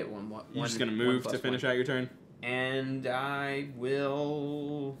I'll get one. You're just gonna move to finish out your turn. And I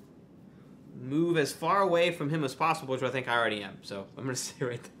will move as far away from him as possible, which I think I already am. So I'm gonna stay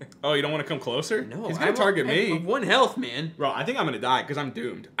right there. Oh, you don't want to come closer? No, he's gonna target me. I have 1 health, man. Bro, I think I'm gonna die because I'm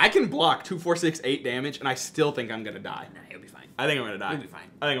doomed. I can block 2, 4, 6, 8 damage, and I still think I'm gonna die. Nah, you'll be fine. I think I'm gonna die. You'll be fine.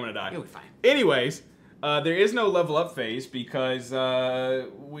 I think I'm gonna die. You'll be fine. Anyways, there is no level up phase because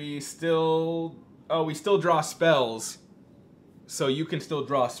we still draw spells. So you can still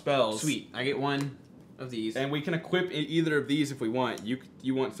draw spells. Sweet. I get 1 of these. And we can equip either of these if we want.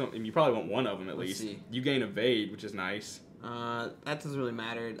 You want something? You probably want 1 of them at least. See. You gain evade, which is nice. That doesn't really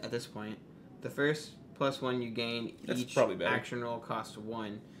matter at this point. The first +1 you gain, each action roll costs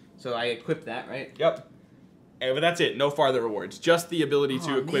 1. So I equip that, right? Yep. But that's it. No farther rewards. Just the ability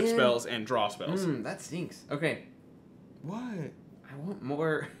to equip spells and draw spells. That stinks. Okay. What? I want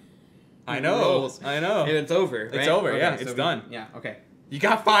more. I know. I know. And it's over, right? It's over, okay, yeah. so It's done. Yeah, okay. You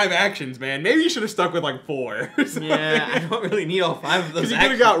got 5 actions, man. Maybe you should have stuck with like 4. Yeah, I don't really need all 5 of those because you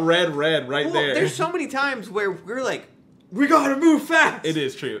could have got red right there. There's so many times where we're like, we gotta move fast. It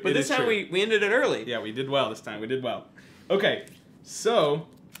is true. But this time we ended it early. Yeah, we did well this time. We did well. Okay, so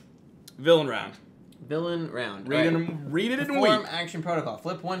villain round. Villain round. Read it and weep. Perform action protocol.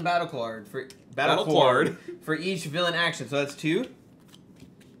 Flip 1 battle card for each villain action. So that's 2.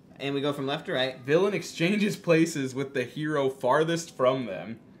 And we go from left to right. Villain exchanges places with the hero farthest from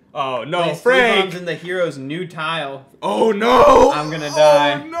them. Oh no, Place Frank! 3 bombs in the hero's new tile. Oh no! I'm gonna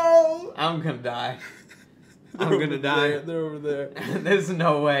die. Oh no! I'm gonna die. I'm gonna die. They're over there. There's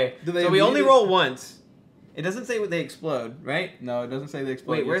no way. So we only roll once. It doesn't say they explode, right? No, it doesn't say they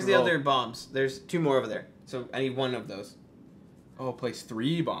explode. Wait, where's the other bombs? There's 2 more over there. So I need 1 of those. Oh, place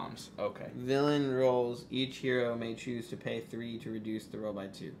 3 bombs. Okay. Villain rolls. Each hero may choose to pay 3 to reduce the roll by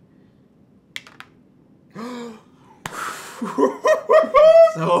 2.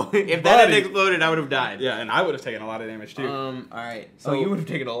 So if that had exploded, I would have died. Yeah, and I would have taken a lot of damage too. All right. So So you would have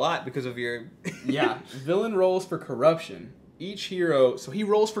taken a lot because of your. Yeah. Villain rolls for corruption. Each hero, so he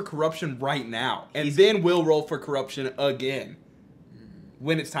rolls for corruption right now, and then will roll for corruption again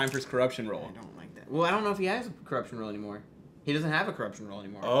when it's time for his corruption roll. I don't like that. Well, I don't know if he has a corruption roll anymore. He doesn't have a corruption roll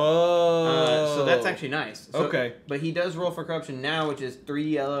anymore. Oh. So that's actually nice. So, okay. But he does roll for corruption now, which is 3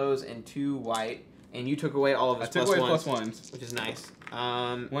 yellows and 2 white. And you took away all of his I took away plus ones, which is nice.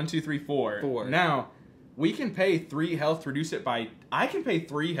 1, 2, 3, 4. 4. Now, we can pay 3 health to reduce it by. I can pay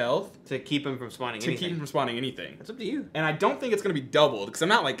 3 health to keep him from spawning. to keep him from spawning anything. That's up to you. And I don't think it's going to be doubled because I'm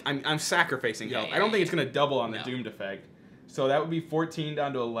not like I'm sacrificing health. I don't think it's going to double on the doomed effect. So that would be 14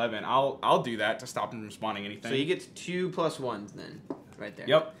 down to 11. I'll do that to stop him from spawning anything. So he gets 2 plus 1s then, right there.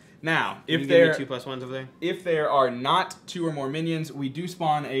 Yep. Now, Can you give me 2 plus 1s over there? If there are not 2 or more minions, we do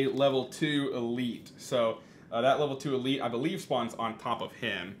spawn a level 2 elite. So that level 2 elite, I believe, spawns on top of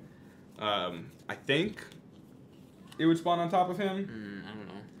him. I think it would spawn on top of him. I don't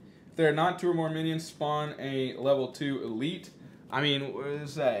know. If there are not 2 or more minions, spawn a level 2 elite. I mean, we'll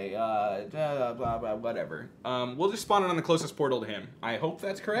say, blah, blah, blah, whatever. We'll just spawn it on the closest portal to him. I hope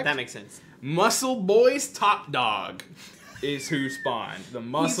that's correct. That makes sense. Muscle Boy's Top Dog is who spawned. The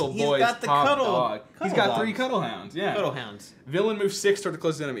Muscle He's Boy's got the Top cuddle- Dog. He's cuddle got 3 dogs. Cuddle Hounds, yeah. Cuddle Hounds. Villain moves 6 toward the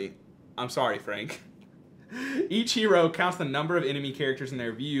closest enemy. I'm sorry, Frank. Each hero counts the number of enemy characters in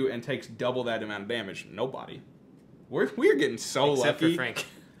their view and takes double that amount of damage. Nobody. We're getting so Except lucky. for Frank.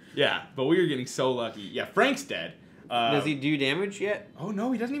 Yeah, but we are getting so lucky. Yeah, Frank's dead. Does he do damage yet? Oh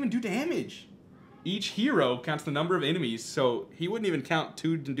no, he doesn't even do damage. Each hero counts the number of enemies, so he wouldn't even count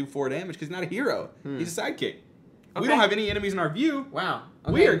 2 and do 4 damage because he's not a hero. He's a sidekick. We don't have any enemies in our view. Wow.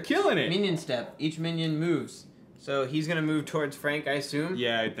 We are killing it. Minion step. Each minion moves. So he's going to move towards Frank, I assume?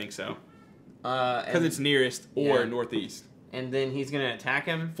 Yeah, I think so. Because it's nearest or yeah. northeast. And then he's going to attack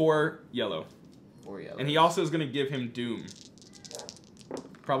him? 4 yellow. 4 yellow. And he also is going to give him Doom.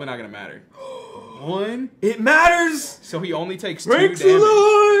 Probably not going to matter. 1. It matters! So he only takes Frank's 2 damage.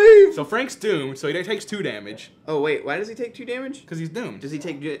 alive! So Frank's doomed, so he takes 2 damage. Oh, wait. Why does he take 2 damage? Because he's doomed. Does he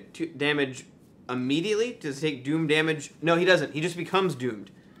take 2 damage immediately? Does he take doom damage? No, he doesn't. He just becomes doomed.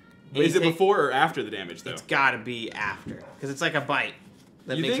 And Is it before or after the damage, though? It's got to be after. Because it's like a bite.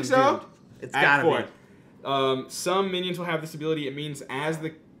 That You makes think him so? doomed. It's got to be. Some minions will have this ability. It means as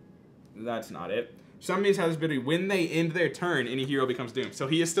the... That's not it. Some minions have this ability. When they end their turn, any hero becomes doomed. So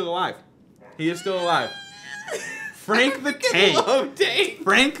he is still alive. He is still alive. Frank the Tank. Love Tank.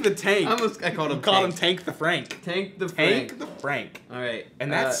 Frank the Tank. I called him You called him Tank the Frank. Tank the Frank. Tank the Frank. All right.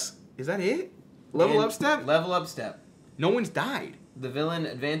 And that's... Is that it? Level up step? Level up step. No one's died. The villain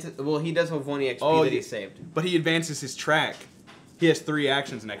advances... Well, he does have 1 EXP that he saved. But he advances his track. He has 3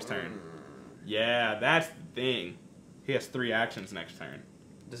 actions next turn. Yeah, that's the thing. He has 3 actions next turn.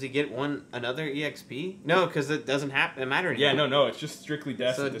 Does he get another EXP? No, because it doesn't matter anymore. Yeah, no, it's just strictly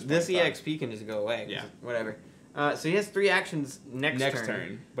death So at this this point in time. EXP can just go away. Yeah. Whatever. So he has 3 actions next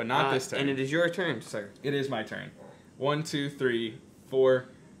turn. But not this turn. And it is your turn, sir. It is my turn. 1, 2, 3, 4,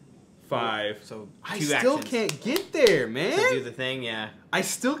 5. So I 2 still actions can't get there, man. to do the thing, yeah. I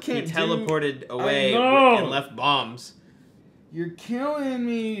still can't He teleported away know. and left bombs. You're killing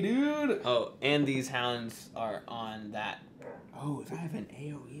me, dude. Oh, and these hounds are on that. Oh, if I have an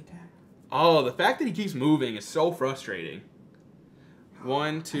AoE attack? Oh, the fact that he keeps moving is so frustrating.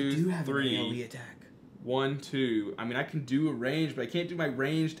 1, I 2, do have 3. an AoE attack. 1, 2. I mean, I can do a ranged, but I can't do my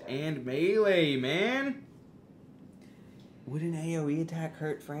ranged and melee, man. Would an AoE attack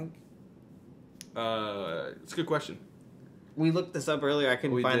hurt Frank? It's a good question. We looked this up earlier. I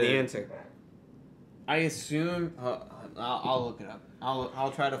couldn't We find did. the answer. I assume... I'll look it up.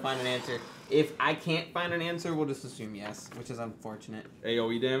 I'll try to find an answer. If I can't find an answer, we'll just assume yes, which is unfortunate.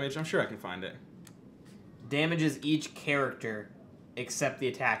 AoE damage? I'm sure I can find it. Damages each character except the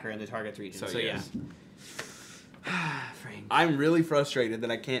attacker in the target's region. So yes. yeah. Frank. I'm really frustrated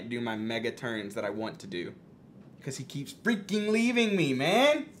that I can't do my mega turns that I want to do. Because he keeps freaking leaving me,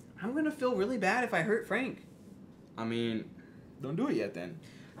 man. I'm going to feel really bad if I hurt Frank. I mean, don't do it yet then.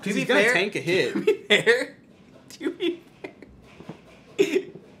 To Because be he's going to fair- tank a hit. To be fair,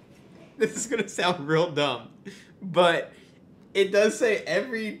 this is gonna sound real dumb, but it does say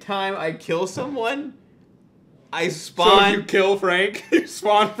every time I kill someone, I So spawn. if you kill Frank, you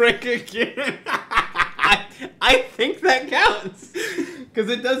spawn Frank again. I think that counts. Because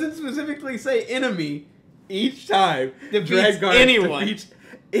it doesn't specifically say enemy. Each time, Defeats Dreadguard anyone. defeats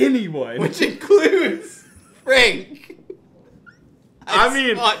anyone. Which includes Frank. I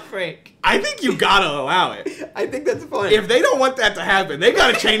mean, not Frank. I think you gotta allow it. I think that's funny. If they don't want that to happen, they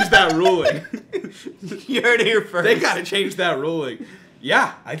gotta change that ruling. You heard it here first. They gotta change that ruling.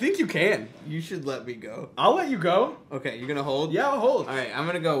 Yeah, I think you can. You should let me go. I'll let you go. Okay, you're gonna hold? Yeah, I'll hold. Alright, I'm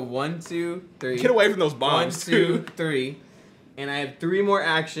gonna go 1, 2, 3. Get away from those bombs. 1, 2, 3. And I have 3 more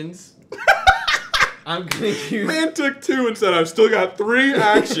actions. I'm gonna use... Man took 2 and said, I've still got 3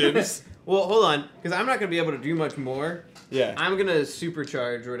 actions. Well, hold on, because I'm not gonna be able to do much more. Yeah. I'm gonna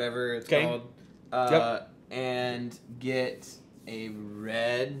supercharge or whatever it's called. And get a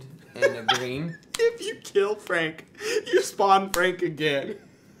red and a green. If you kill Frank, you spawn Frank again.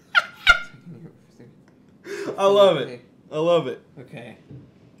 I love it. I love it. Okay.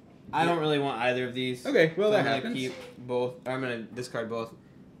 I don't really want either of these. Okay, well, so that I'm happens. gonna keep both. I'm gonna discard both.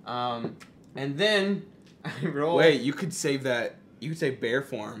 And then I roll. Wait, you could save that. You could save bear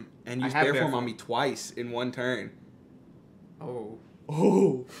form and use have bear bear form form. on me twice in one turn. Oh.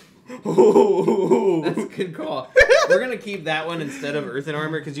 Oh. Oh. That's a good call. We're gonna keep that one instead of earthen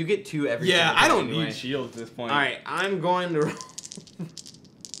armor because you get 2 every Yeah, single I time don't anyway. need shields at this point. Alright, I'm going to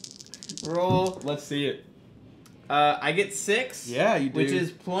roll. Let's see it. I get 6. Yeah, you do. Which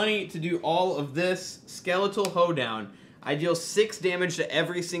is plenty to do all of this skeletal hoedown. I deal 6 damage to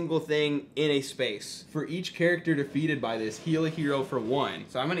every single thing in a space. For each character defeated by this, heal a hero for 1.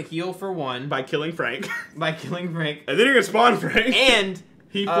 So I'm gonna heal for 1 By killing Frank. by killing Frank. And then you're gonna spawn Frank. And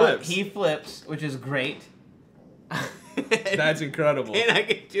he flips. He flips, which is great. That's incredible. And I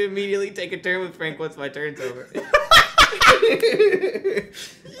get to immediately take a turn with Frank once my turn's over.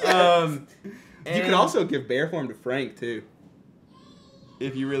 You could also give bear form to Frank too,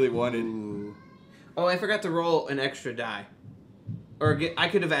 if you really wanted. Ooh. Oh, I forgot to roll an extra die. Or I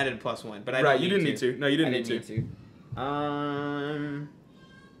could have added a +1, but I Right, don't you didn't need to. No, you didn't need to.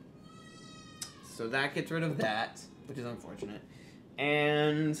 So that gets rid of that, which is unfortunate.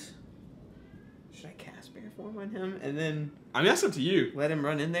 And should I cast bear form on him and then I mean, that's up to you. let him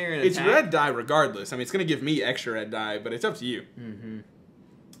run in there and It's attack? red die regardless. I mean, it's gonna give me extra red die, but it's up to you. Mm-hmm.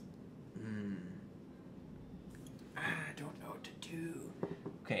 I don't know what to do.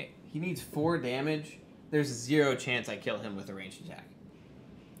 Okay, he needs 4 damage. There's 0 chance I kill him with a ranged attack.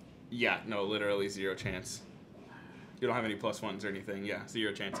 Yeah, no, literally 0 chance. You don't have any +1s or anything. Yeah,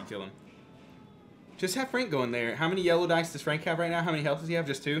 0 chance you kill him. Just have Frank go in there. How many yellow dice does Frank have right now? How many health does he have?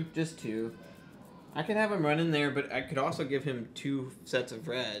 Just 2? Just 2. I could have him run in there, but I could also give him 2 sets of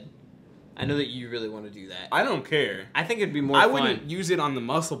red. I know that you really want to do that. I don't care. I think it'd be more I fun. wouldn't use it on the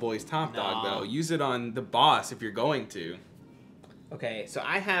Muscle Boys top dog, No. though. Use it on the boss if you're going to. Okay, so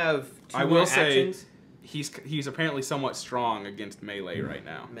I have 2 I more will say- actions. He's apparently somewhat strong against melee right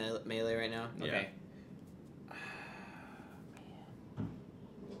now. Melee right now? Yeah. Okay.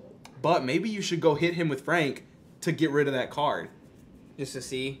 But maybe you should go hit him with Frank to get rid of that card. Just to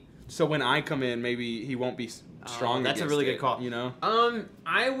see. So when I come in, maybe he won't be strong. That's a against really it, good call. You know.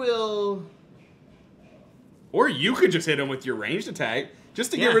 I will. Or you could just hit him with your ranged attack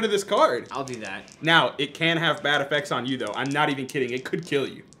just to Yeah. get rid of this card. I'll do that. Now it can have bad effects on you, though. I'm not even kidding. It could kill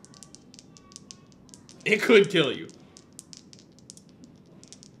you. It could kill you.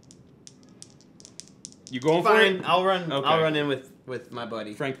 You going for Fine. it? I'll run. Okay. I'll run in with my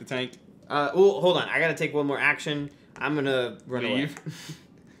buddy. Frank the Tank. Well, hold on. I gotta take one more action. I'm gonna run away. Leave.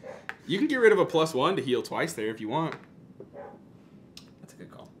 You can get rid of a +1 to heal twice there if you want. That's a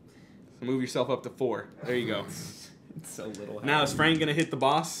good call. So move yourself up to 4. There you go. It's so little. Now is Frank gonna hit the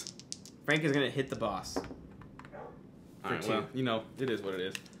boss? Frank is gonna hit the boss. Alright, 2. well, you know, it is what it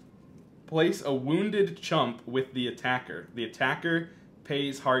is. Place a wounded chump with the attacker. The attacker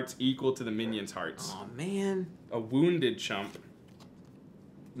pays hearts equal to the minion's hearts. Oh man. A wounded chump.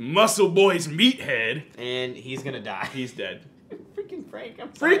 Muscle Boy's meathead. And he's gonna die. He's dead. Freaking Frank.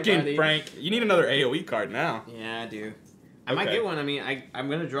 I'm sorry, Freaking buddy. Frank. You need another AoE card now. Yeah, I do. I might Okay. get one. I mean, I'm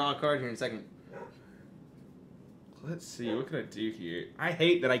gonna draw a card here in a second. Let's see, what can I do here? I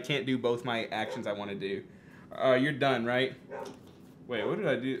hate that I can't do both my actions I want to do. You're done, right? Wait, what did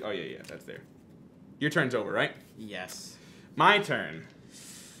I do? Oh, yeah, that's there. Your turn's over, right? Yes. My turn.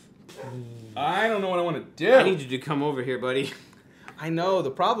 I don't know what I want to do. I need you to come over here, buddy. I know.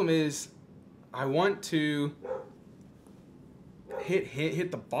 The problem is, I want to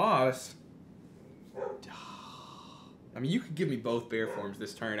hit the boss. I mean, you could give me both bear forms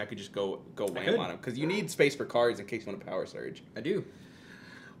this turn. I could just go wham on him because you need space for cards in case you want to power surge. I do.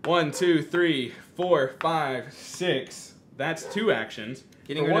 1, 2, 3, 4, 5, 6. That's 2 actions.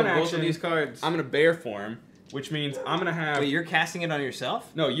 Getting For rid one of both action, of these cards. I'm gonna bear form, which means I'm gonna have. Wait, you're casting it on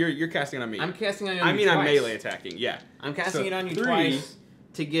yourself? No, you're casting it on me. I'm casting on you. I mean, I'm twice. melee attacking. Yeah. I'm casting So it on you 3. twice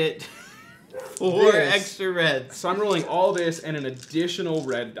to get 4 This. extra reds. So I'm rolling all this and an additional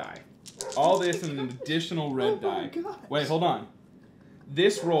red die. All this and an additional red Oh my die. gosh. Wait, hold on.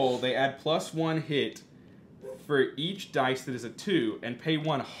 This roll, they add +1 hit for each dice that is a 2 and pay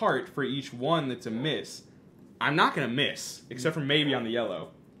 1 heart for each one that's a miss. I'm not gonna miss, except for maybe on the yellow.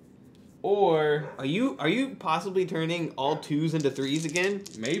 Or Are you possibly turning all 2s into 3s again?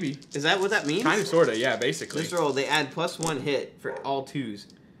 maybe. Is that what that means? Kind of, sorta, yeah, basically. This roll, they add +1 hit for all 2s.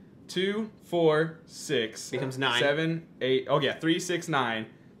 2, 4, 6. Becomes 9. 7, 8. Oh yeah, 3, 6, 9,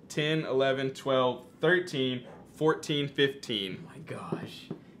 10, 11, 12, 13, 14, 15. Oh my gosh.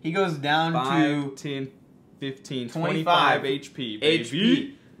 He goes down 5, to 10, 15, 25 25 HP, baby.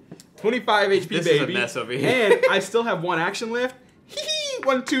 HP. 25 HP, This baby. is a mess over here. And I still have 1 action left. Hee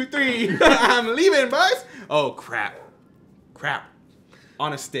 1, 2, 3. I'm leaving, boys. Oh, crap. Crap.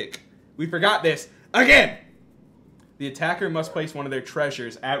 On a stick. We forgot this. Again. The attacker must place one of their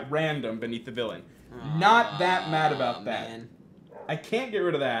treasures at random beneath the villain. Not that mad about that. Man. I can't get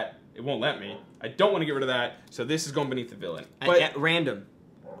rid of that. It won't let me. I don't want to get rid of that, so this is going beneath the villain. But At random.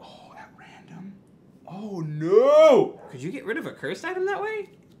 oh, at random? Oh no! Could you get rid of a cursed item that way?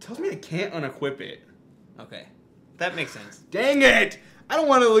 It tells me I can't unequip it. Okay. That makes sense. Dang it! I don't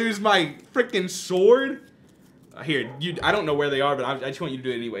want to lose my freaking sword. Here, I don't know where they are, but I just want you to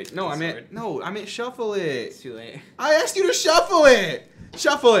do it anyway. No, I meant shuffle it. It's too late. I asked you to shuffle it.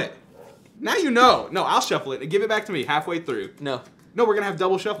 Shuffle it. Now you know. No, I'll shuffle it and give it back to me halfway through. No. No, we're gonna have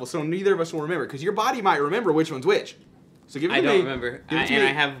double shuffle, so neither of us will remember, because your body might remember which one's which. So give it to me. I don't remember. Give it to And me.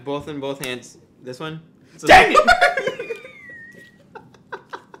 I have both in both hands. This one? So Dang it!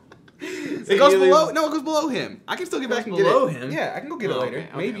 It goes you below. lose- No, it goes below him. I can still get Goes back and get below it. him? Yeah, I can go get it Oh, later. okay,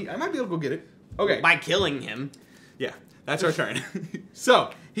 okay, Maybe okay. I might be able to go get it. Okay. By killing him. Yeah, that's our turn.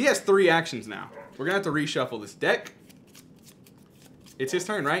 So he has 3 actions now. We're gonna have to reshuffle this deck. It's his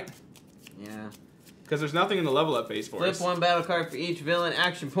turn, right? Yeah. Because there's nothing in the level up phase for Flip us. 1 battle card for each villain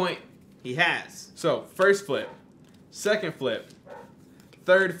action point. He has. So first flip, second flip,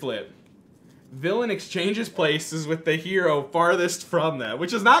 third flip. Villain exchanges places with the hero farthest from them,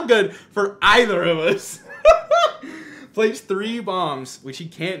 which is not good for either of us. Place 3 bombs, which he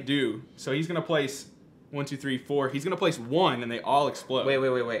can't do. So he's gonna place 1, 2, 3, 4. He's gonna place 1, and they all explode.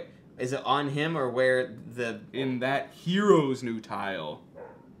 Wait. Is it on him or where the... In that hero's new tile,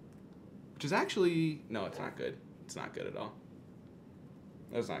 which is actually no, it's not good. It's not good at all.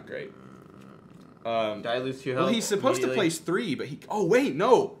 That's not great. Did I lose 2 health? Well, he's supposed to immediately? place 3, but he. Oh wait,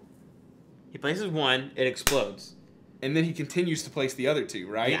 no. He places 1, it explodes. And then he continues to place the other 2,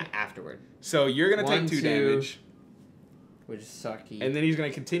 right? Yeah, afterward. So you're gonna 1, take 2 2. damage, Which is sucky. and then he's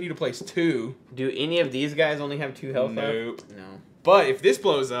gonna continue to place 2. Do any of these guys only have 2 health left? Nope. No. But if this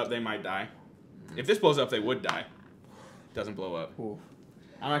blows up, they might die. If this blows up, they would die. Doesn't blow up. Ooh.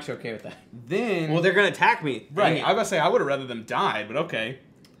 I'm actually okay with that. Then. Well, they're gonna attack me. right. Dang it. I was about to say I would have rather them die, but okay.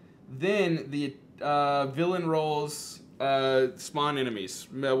 Then the villain rolls spawn enemies.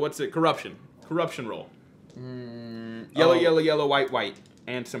 What's it? Corruption. Corruption roll. Yellow, yellow, yellow, white, white,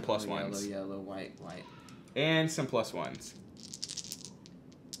 and some plus ones. Yellow, white, white. And some plus ones.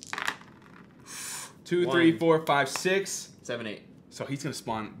 2, 1. 3, 4, 5, 6. 7, 8. So he's gonna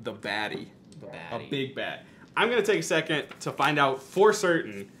spawn the baddie. The A baddie. big bad. I'm gonna take a second to find out for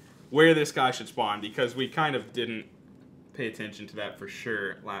certain where this guy should spawn, because we kind of didn't pay attention to that for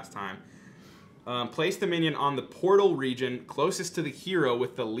sure last time. Place the minion on the portal region closest to the hero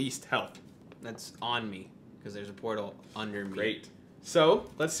with the least health. That's on me, because there's a portal under me. Great. So,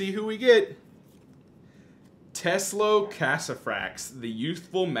 let's see who we get. Teslo Cassifrax, the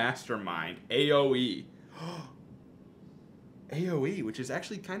youthful mastermind, AoE. AoE, which is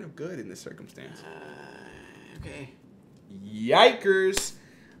actually kind of good in this circumstance. Okay. Yikers.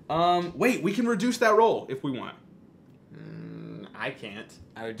 Wait, we can reduce that roll if we want. I can't.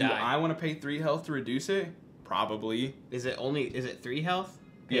 I would Do die. I want to pay 3 health to reduce it? Probably. Is it 3 health?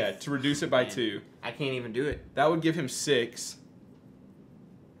 Yeah, to reduce it by Man. 2. I can't even do it. That would give him 6.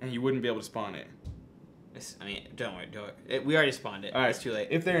 And you wouldn't be able to spawn it. I mean, don't worry, do it. We already spawned it. Alright, It's too late.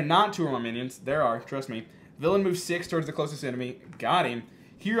 If there are not 2 or more minions, there are, trust me. Villain moves 6 towards the closest enemy. Got him.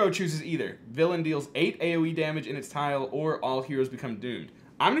 Hero chooses either. Villain deals 8 AoE damage in its tile, or all heroes become doomed.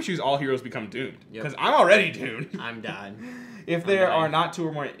 I'm going to choose all heroes become doomed. Yep. Because I'm already doomed. I'm done. If there dying. are not 2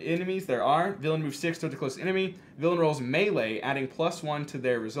 or more enemies, there are. Villain moves 6 toward the closest enemy. Villain rolls melee, adding +1 to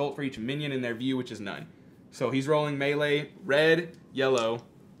their result for each minion in their view, which is none. So he's rolling melee, red, yellow,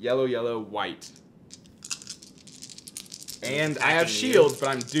 yellow, yellow, white. And I have Attacking you. shields, but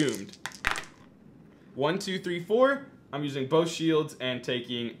I'm doomed. 1, 2, 3, 4. I'm using both shields and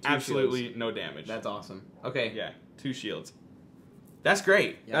taking absolutely shields. no damage. That's awesome. Okay. Yeah, 2 shields. That's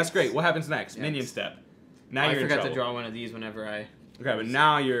great. Yikes. That's great. What happens next? Yikes. Minion step. Now I you're in forgot trouble. to draw one of these whenever I... Okay, but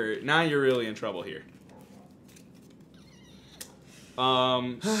now you're really in trouble here.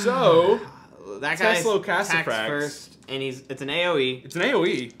 So that guy Tesla attacks Cassifrax. first, and it's an AOE. It's an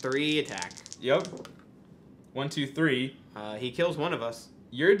AOE. 3 attack. Yep. 1, 2, 3. He kills one of us.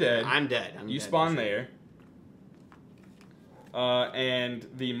 You're dead. I'm dead. You spawn there. And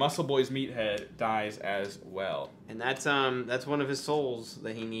the Muscle Boy's meathead dies as well. And that's one of his souls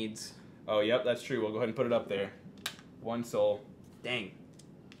that he needs. Oh, yep, that's true. We'll go ahead and put it up there. 1 soul. Dang.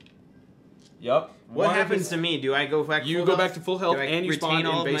 Yep. What happens to me? Do I go back? You full go health? back to full health, Do I and you spawn retain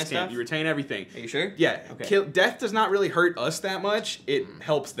all in of my base camp. stuff? You retain everything. Are you sure? Yeah. Okay. Death does not really hurt us that much. It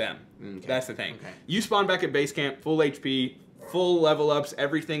helps them. Okay. That's the thing. Okay. You spawn back at base camp, full HP, full level ups.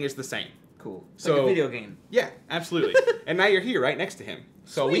 Everything is the same. Cool. It's So like a video game. Yeah, absolutely. And now you're here, right next to him.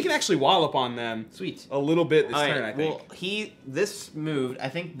 So we Sweet. can actually wallop on them Sweet. a little bit this All right, turn, I think. Well, this moved. I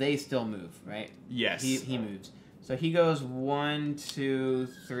think they still move, right? Yes. He moves. So he goes 1, 2,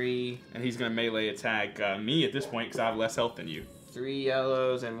 3. And he's going to melee attack me at this point because I have less health than you. 3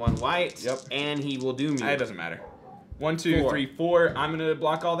 yellows and 1 white. Yep. And he will do me. It doesn't matter. 1, 2, 4. 3, 4. I'm going to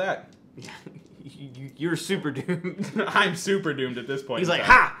block all that. You're super doomed. I'm super doomed at this point. He's in like,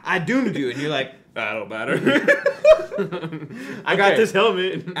 time. ha! I doomed you. And you're like, That don't matter. I got Okay. this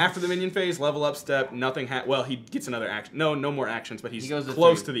helmet. After the minion phase, level up step, nothing well, he gets another action. No more actions, but he's He goes to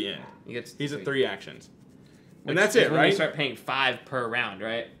close 3. to the end. He's at 3. 3 actions. And Which that's is it, when right? You start paying 5 per round,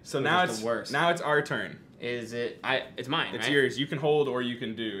 right? So Which now is it's the worst. now it's our turn. Is it? It's mine. It's right? yours. You can hold or you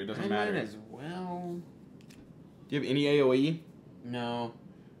can do. It doesn't I matter. might as well. Do you have any AOE? No.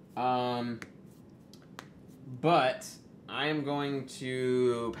 But I am going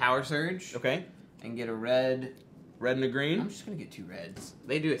to Power Surge. Okay. And get a red. Red and a I'm green. just gonna get 2 reds.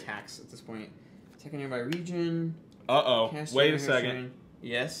 They do attacks at this point. Attack a nearby region. Uh-oh. Cast Wait a your second. turn.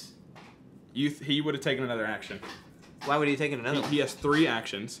 Yes. He would have taken another action. Why would he take another one? He has 3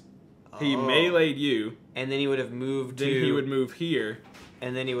 actions. He Oh. meleeed you. And then he would have moved Then to. he would move here.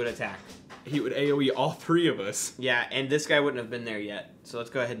 And then he would attack. He would AOE all 3 of us. Yeah, and this guy wouldn't have been there yet. So let's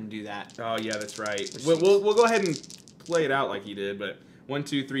go ahead and do that. Oh yeah, that's right. Which We'll go ahead and play it out like he did, but 1,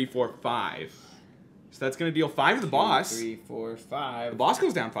 2, 3, 4, 5. So that's gonna deal 5 to the boss. 3, 4, 5. The boss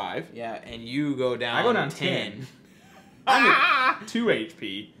goes down 5. Yeah, and you go down. I go down 10. I'm at 2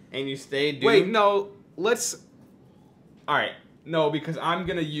 HP. And you stay doomed. Wait, no. Let's. All right. No, because I'm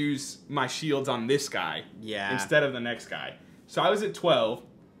gonna use my shields on this guy Yeah. instead of the next guy. So I was at 12,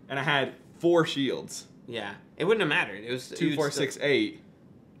 and I had 4 shields. Yeah. It wouldn't have mattered. It was 2, 4, 6, 8.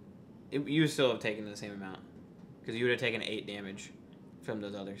 You would still have taken the same amount. Because you would have taken 8 damage from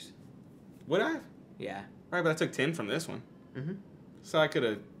those others. Would I? Yeah. Right, but I took 10 from this one. Mm-hmm. So I could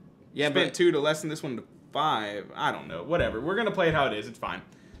have Yeah, spent but 2 to lessen this one to 5. I don't know. Whatever. We're gonna play it how it is. It's fine.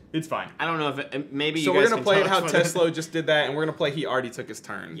 It's fine. I don't know if maybe So you we're guys gonna can play tell it how us what Tesla just did that, and we're gonna play he already took his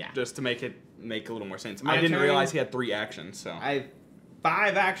turn. Yeah. Just to make it make a little more sense. My I didn't turn. realize he had 3 actions. So I have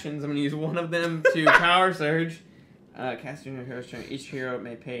 5 actions. I'm going to use one of them to Power Surge. Cast during your hero's turn. Each hero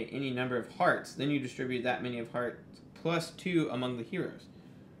may pay any number of hearts. Then you distribute that many of hearts plus 2 among the heroes.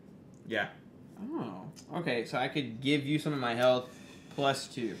 yeah. Oh. Okay, so I could give you some of my health plus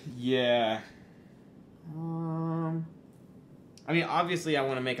 2. Yeah. I mean, obviously I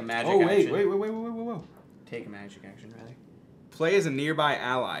want to make a magic Oh wait, action. wait. Take a magic action, rather. Play as a nearby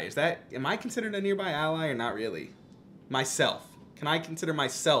ally. Am I considered a nearby ally or not really? Myself. Can I consider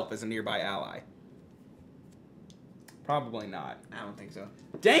myself as a nearby ally? Probably not. I don't think so.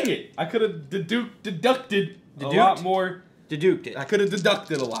 Dang it! I could have deducted a lot more. Deduked it. I could have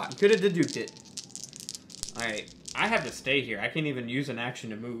deducted a lot. You could have deduked it. Alright, I have to stay here. I can't even use an action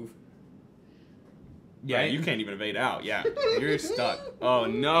to move. Yeah, Right? you can't even evade out. Yeah, you're stuck. Oh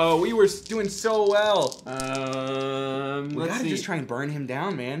no, we were doing so well. We Let's gotta see. just try and burn him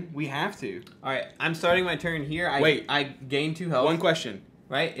down, man. We have to. Alright, I'm starting my turn here. Wait. I gain 2 health. One question.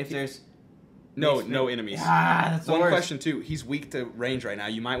 Right? If there's... No Makes me- enemies. Ah, that's the One worst. question too. He's weak to range right now.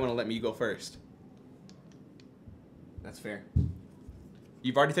 You might want to let me go first. That's fair.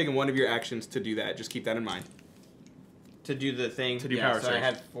 You've already taken one of your actions to do that. Just keep that in mind. To do the thing. To do yeah, power so I surge.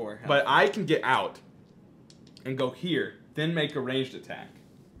 had 4 health. But I can get out and go here, then make a ranged attack.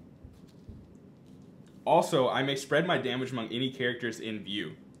 Also, I may spread my damage among any characters in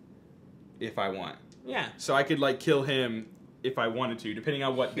view if I want. Yeah. So I could like kill him if I wanted to, depending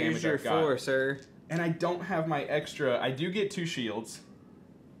on what Here's damage your I've got. 4, sir. And I don't have my extra. I do get 2 shields,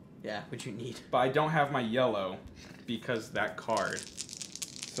 Yeah, what you need. but I don't have my yellow because that card.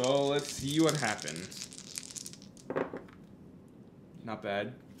 So let's see what happens. Not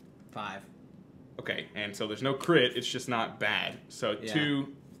bad. 5. Okay, and so there's no crit. It's just not bad. So Yeah. 2,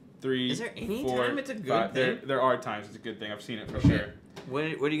 3. Is there any 4, time it's a good 5. thing? There are times it's a good thing. I've seen it for Okay. sure. What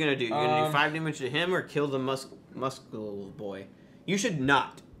are you gonna do? You're gonna do 5 damage to him or kill the muscle boy? You should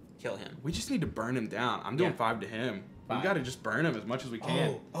not kill him. We just need to burn him down. I'm doing Yeah. 5 to him. 5. We gotta just burn him as much as we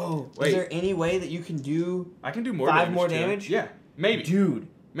can. Oh. Wait. Is there any way that you can do I can do more 5 damage. more to him. damage? Yeah, maybe. Dude,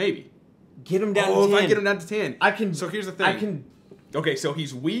 Maybe. get him down Oh, to 10. if I get him down to 10. I can. So here's the thing. I can. Okay, so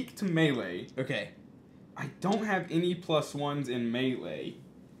he's weak to melee. Okay. I don't have any +1s in melee.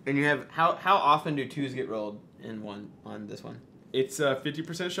 And you have how often do 2s get rolled in one on this one? It's a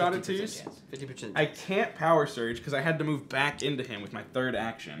 50% shot at 2s. Yes, 50%. I can't power surge because I had to move back into him with my 3rd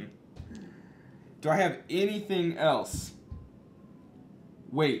action. Do I have anything else?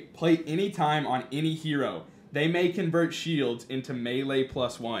 Wait, play any time on any hero. They may convert shields into melee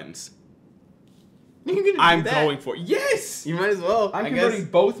 +1s. You're gonna do I'm that? going for it. Yes! You might as well. I'm I converting guess.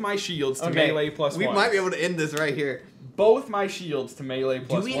 both my shields to melee +1s. We might be able to end this right here. Both my shields to melee +1s.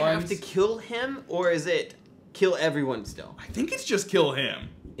 Do we have to kill him, or is it kill everyone still? I think it's just kill him.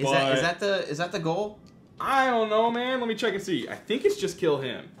 Is but that the goal? I don't know, man. Let me check and see. I think it's just kill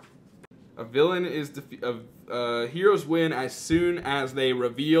him. A villain is heroes win as soon as they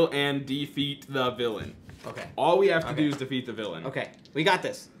reveal and defeat the villain. Okay. All we have to Okay. do is defeat the villain. Okay. We got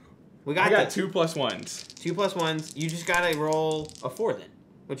this. We I got got this. 2 +1s. 2 +1s. You just gotta roll a 4 then.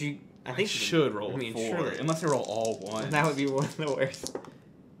 Which I I think should roll I mean, 4, surely. unless I roll all 1s. That would be one of the worst.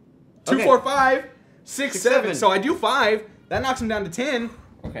 2, Okay. 4, 5, 6, 6, 7. 7. So I do 5. That knocks him down to 10.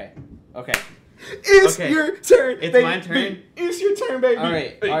 Okay. Okay. It's Okay. your turn. It's baby. my turn? It's your turn, baby. All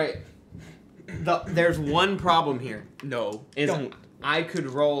right. Hey. All right. There's one problem here. No. Is Don't. I could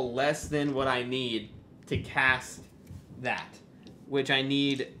roll less than what I need to cast that, which I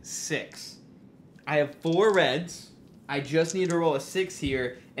need 6. I have 4 reds. I just need to roll a 6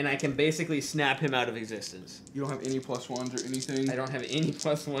 here, and I can basically snap him out of existence. You don't have any +1s or anything? I don't have any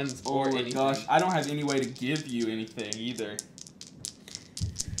 +1s Oh or my anything. gosh, I don't have any way to give you anything either.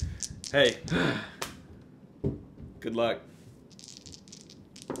 Hey. Good luck.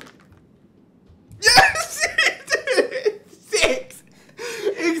 Yes! 6!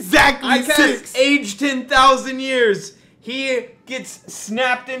 Exactly I cast 6! age 10,000 years. He gets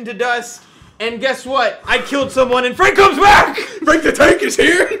snapped into dust, and guess what? I killed someone, and Frank comes back. Frank the Tank is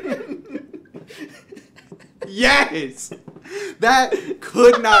here! Yes! That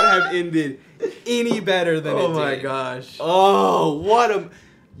could not have ended any better than it did. Oh my gosh. Oh, what a...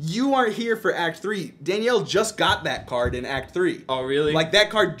 You aren't here for Act 3. Danielle just got that card in Act 3. Oh really? Like,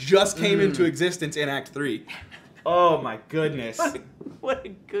 that card just came into existence in Act 3. Oh my goodness. What a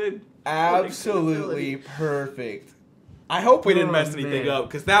good. Absolutely perfect. I hope we didn't mess anything man. up,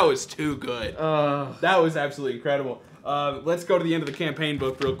 because that was too good. Oh That was absolutely incredible. Let's go to the end of the campaign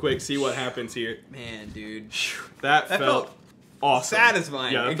book real quick, see what happens here. man, dude. That That felt felt awesome.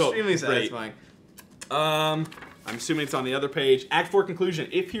 Satisfying. Yeah, that felt Extremely great. satisfying. I'm assuming it's on the other page. Act 4 conclusion.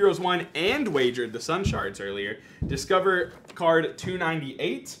 If heroes won and wagered the sun shards earlier, discover card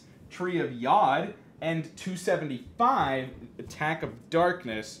 298, Tree of Yod, and 275, Attack of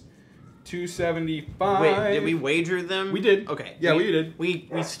Darkness. 275. Wait, did we wager them? We did. Okay. Yeah, we did. We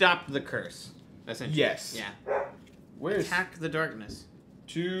stopped the curse. Essentially. Yes. Yeah. Where's Attack the darkness.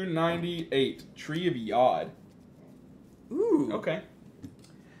 298, Tree of Yod. Ooh. Okay.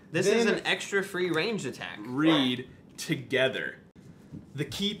 This is Then- an extra free ranged attack. Read together. The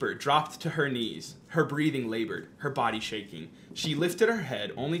keeper dropped to her knees, her breathing labored, her body shaking. She lifted her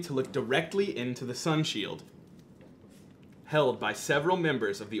head only to look directly into the sun shield, held by several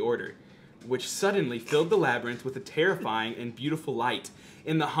members of the order, which suddenly filled the labyrinth with a terrifying and beautiful light.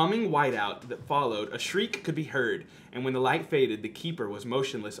 In the humming whiteout that followed, a shriek could be heard, and when the light faded, the keeper was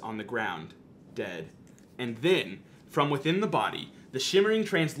motionless on the ground, dead. And then, from within the body, the shimmering,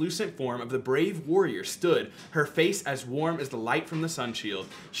 translucent form of the brave warrior stood, her face as warm as the light from the sun shield.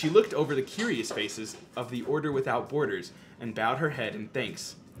 She looked over the curious faces of the Order Without Borders and bowed her head in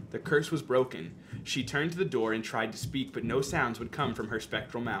thanks. The curse was broken. She turned to the door and tried to speak, but no sounds would come from her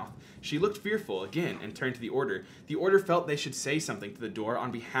spectral mouth. She looked fearful again and turned to the Order. The Order felt they should say something to the door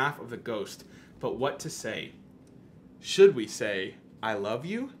on behalf of the ghost, but what to say? Should we say, "I love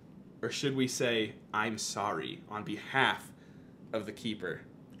you," or should we say, "I'm sorry," on behalf of the keeper?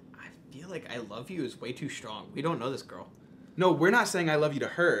 I feel like I love you is way too strong. We don't know this girl. No, we're not saying I love you to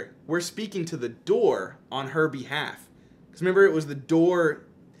her. We're speaking to the door on her behalf. Because remember, it was the door,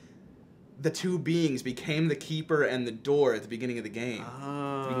 the two beings became the keeper and the door at the beginning of the game.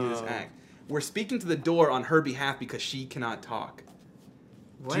 At the beginning of this act. We're speaking to the door on her behalf because she cannot talk.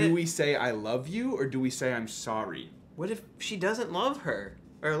 What Do if, we say I love you or do we say I'm sorry? what if she doesn't love her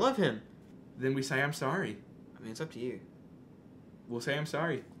or love him? Then we say I'm sorry. I mean, it's up to you. We'll say I'm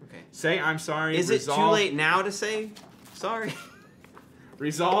sorry. Okay. Say I'm sorry. Is it too late now to say sorry?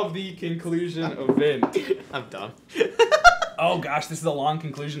 Resolve the conclusion event. I'm done. Oh gosh, this is a long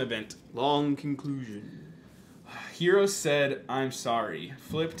conclusion event. Long conclusion. Hero said, I'm sorry.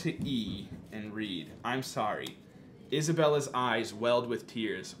 Flip to E and read, I'm sorry. Isabella's eyes welled with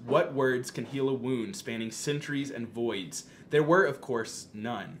tears. What words can heal a wound spanning centuries and voids? There were, of course,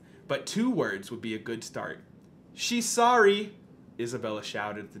 none. But 2 words would be a good start. She's sorry, Isabella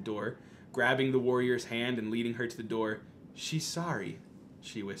shouted at the door, grabbing the warrior's hand and leading her to the door. She's sorry,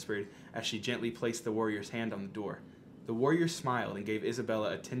 she whispered, as she gently placed the warrior's hand on the door. The warrior smiled and gave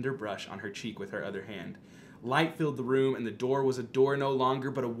Isabella a tender brush on her cheek with her other hand. Light filled the room, and the door was a door no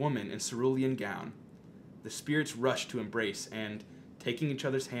longer, but a woman in cerulean gown. The spirits rushed to embrace, and, taking each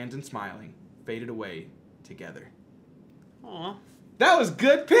other's hands and smiling, faded away together. Aw. That was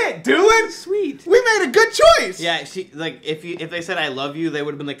good pick, Doolin! Sweet. We made a good choice! Yeah, she if they said I love you, they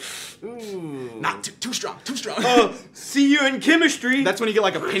would have been like, ooh. Not too strong, too strong. Oh, see you in chemistry. That's when you get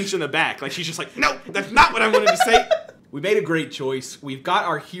like a pinch in the back. Like she's just like, no, that's not what I wanted to say. We made a great choice. We've got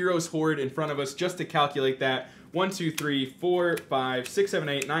our heroes horde in front of us just to calculate that. 1, 2, 3, 4, 5, 6, 7,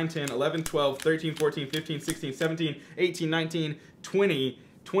 8, 9, 10, 11, 12, 13, 14, 15, 16, 17, 18, 19, 20.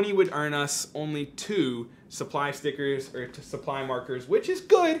 20 would earn us only 2 supply stickers or supply markers, which is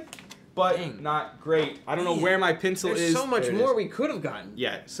good, but not great. I don't know where my pencil There's is. so much There it more is. we could have gotten.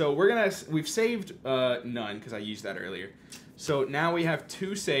 Yeah, so we've saved none because I used that earlier. So now we have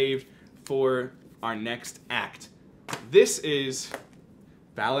 2 saved for our next act. This is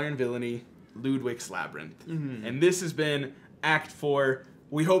Valor and Villainy, Lludwik's Labyrinth. And this has been Act 4.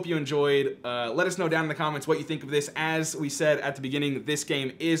 We hope you enjoyed. Let us know down in the comments what you think of this. As we said at the beginning, this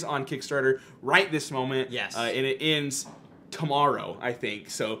game is on Kickstarter right this moment. Yes. And it ends tomorrow, I think.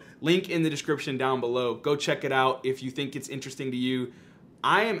 So link in the description down below. Go check it out if you think it's interesting to you.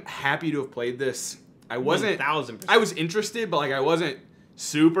 I am happy to have played this. I wasn't 1000%. I was interested, but like I wasn't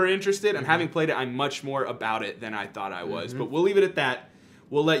super interested. And having played it, I'm much more about it than I thought I was. But we'll leave it at that.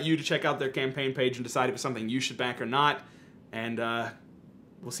 We'll let you to check out their campaign page and decide if it's something you should back or not. And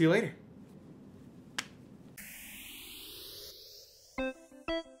we'll see you later.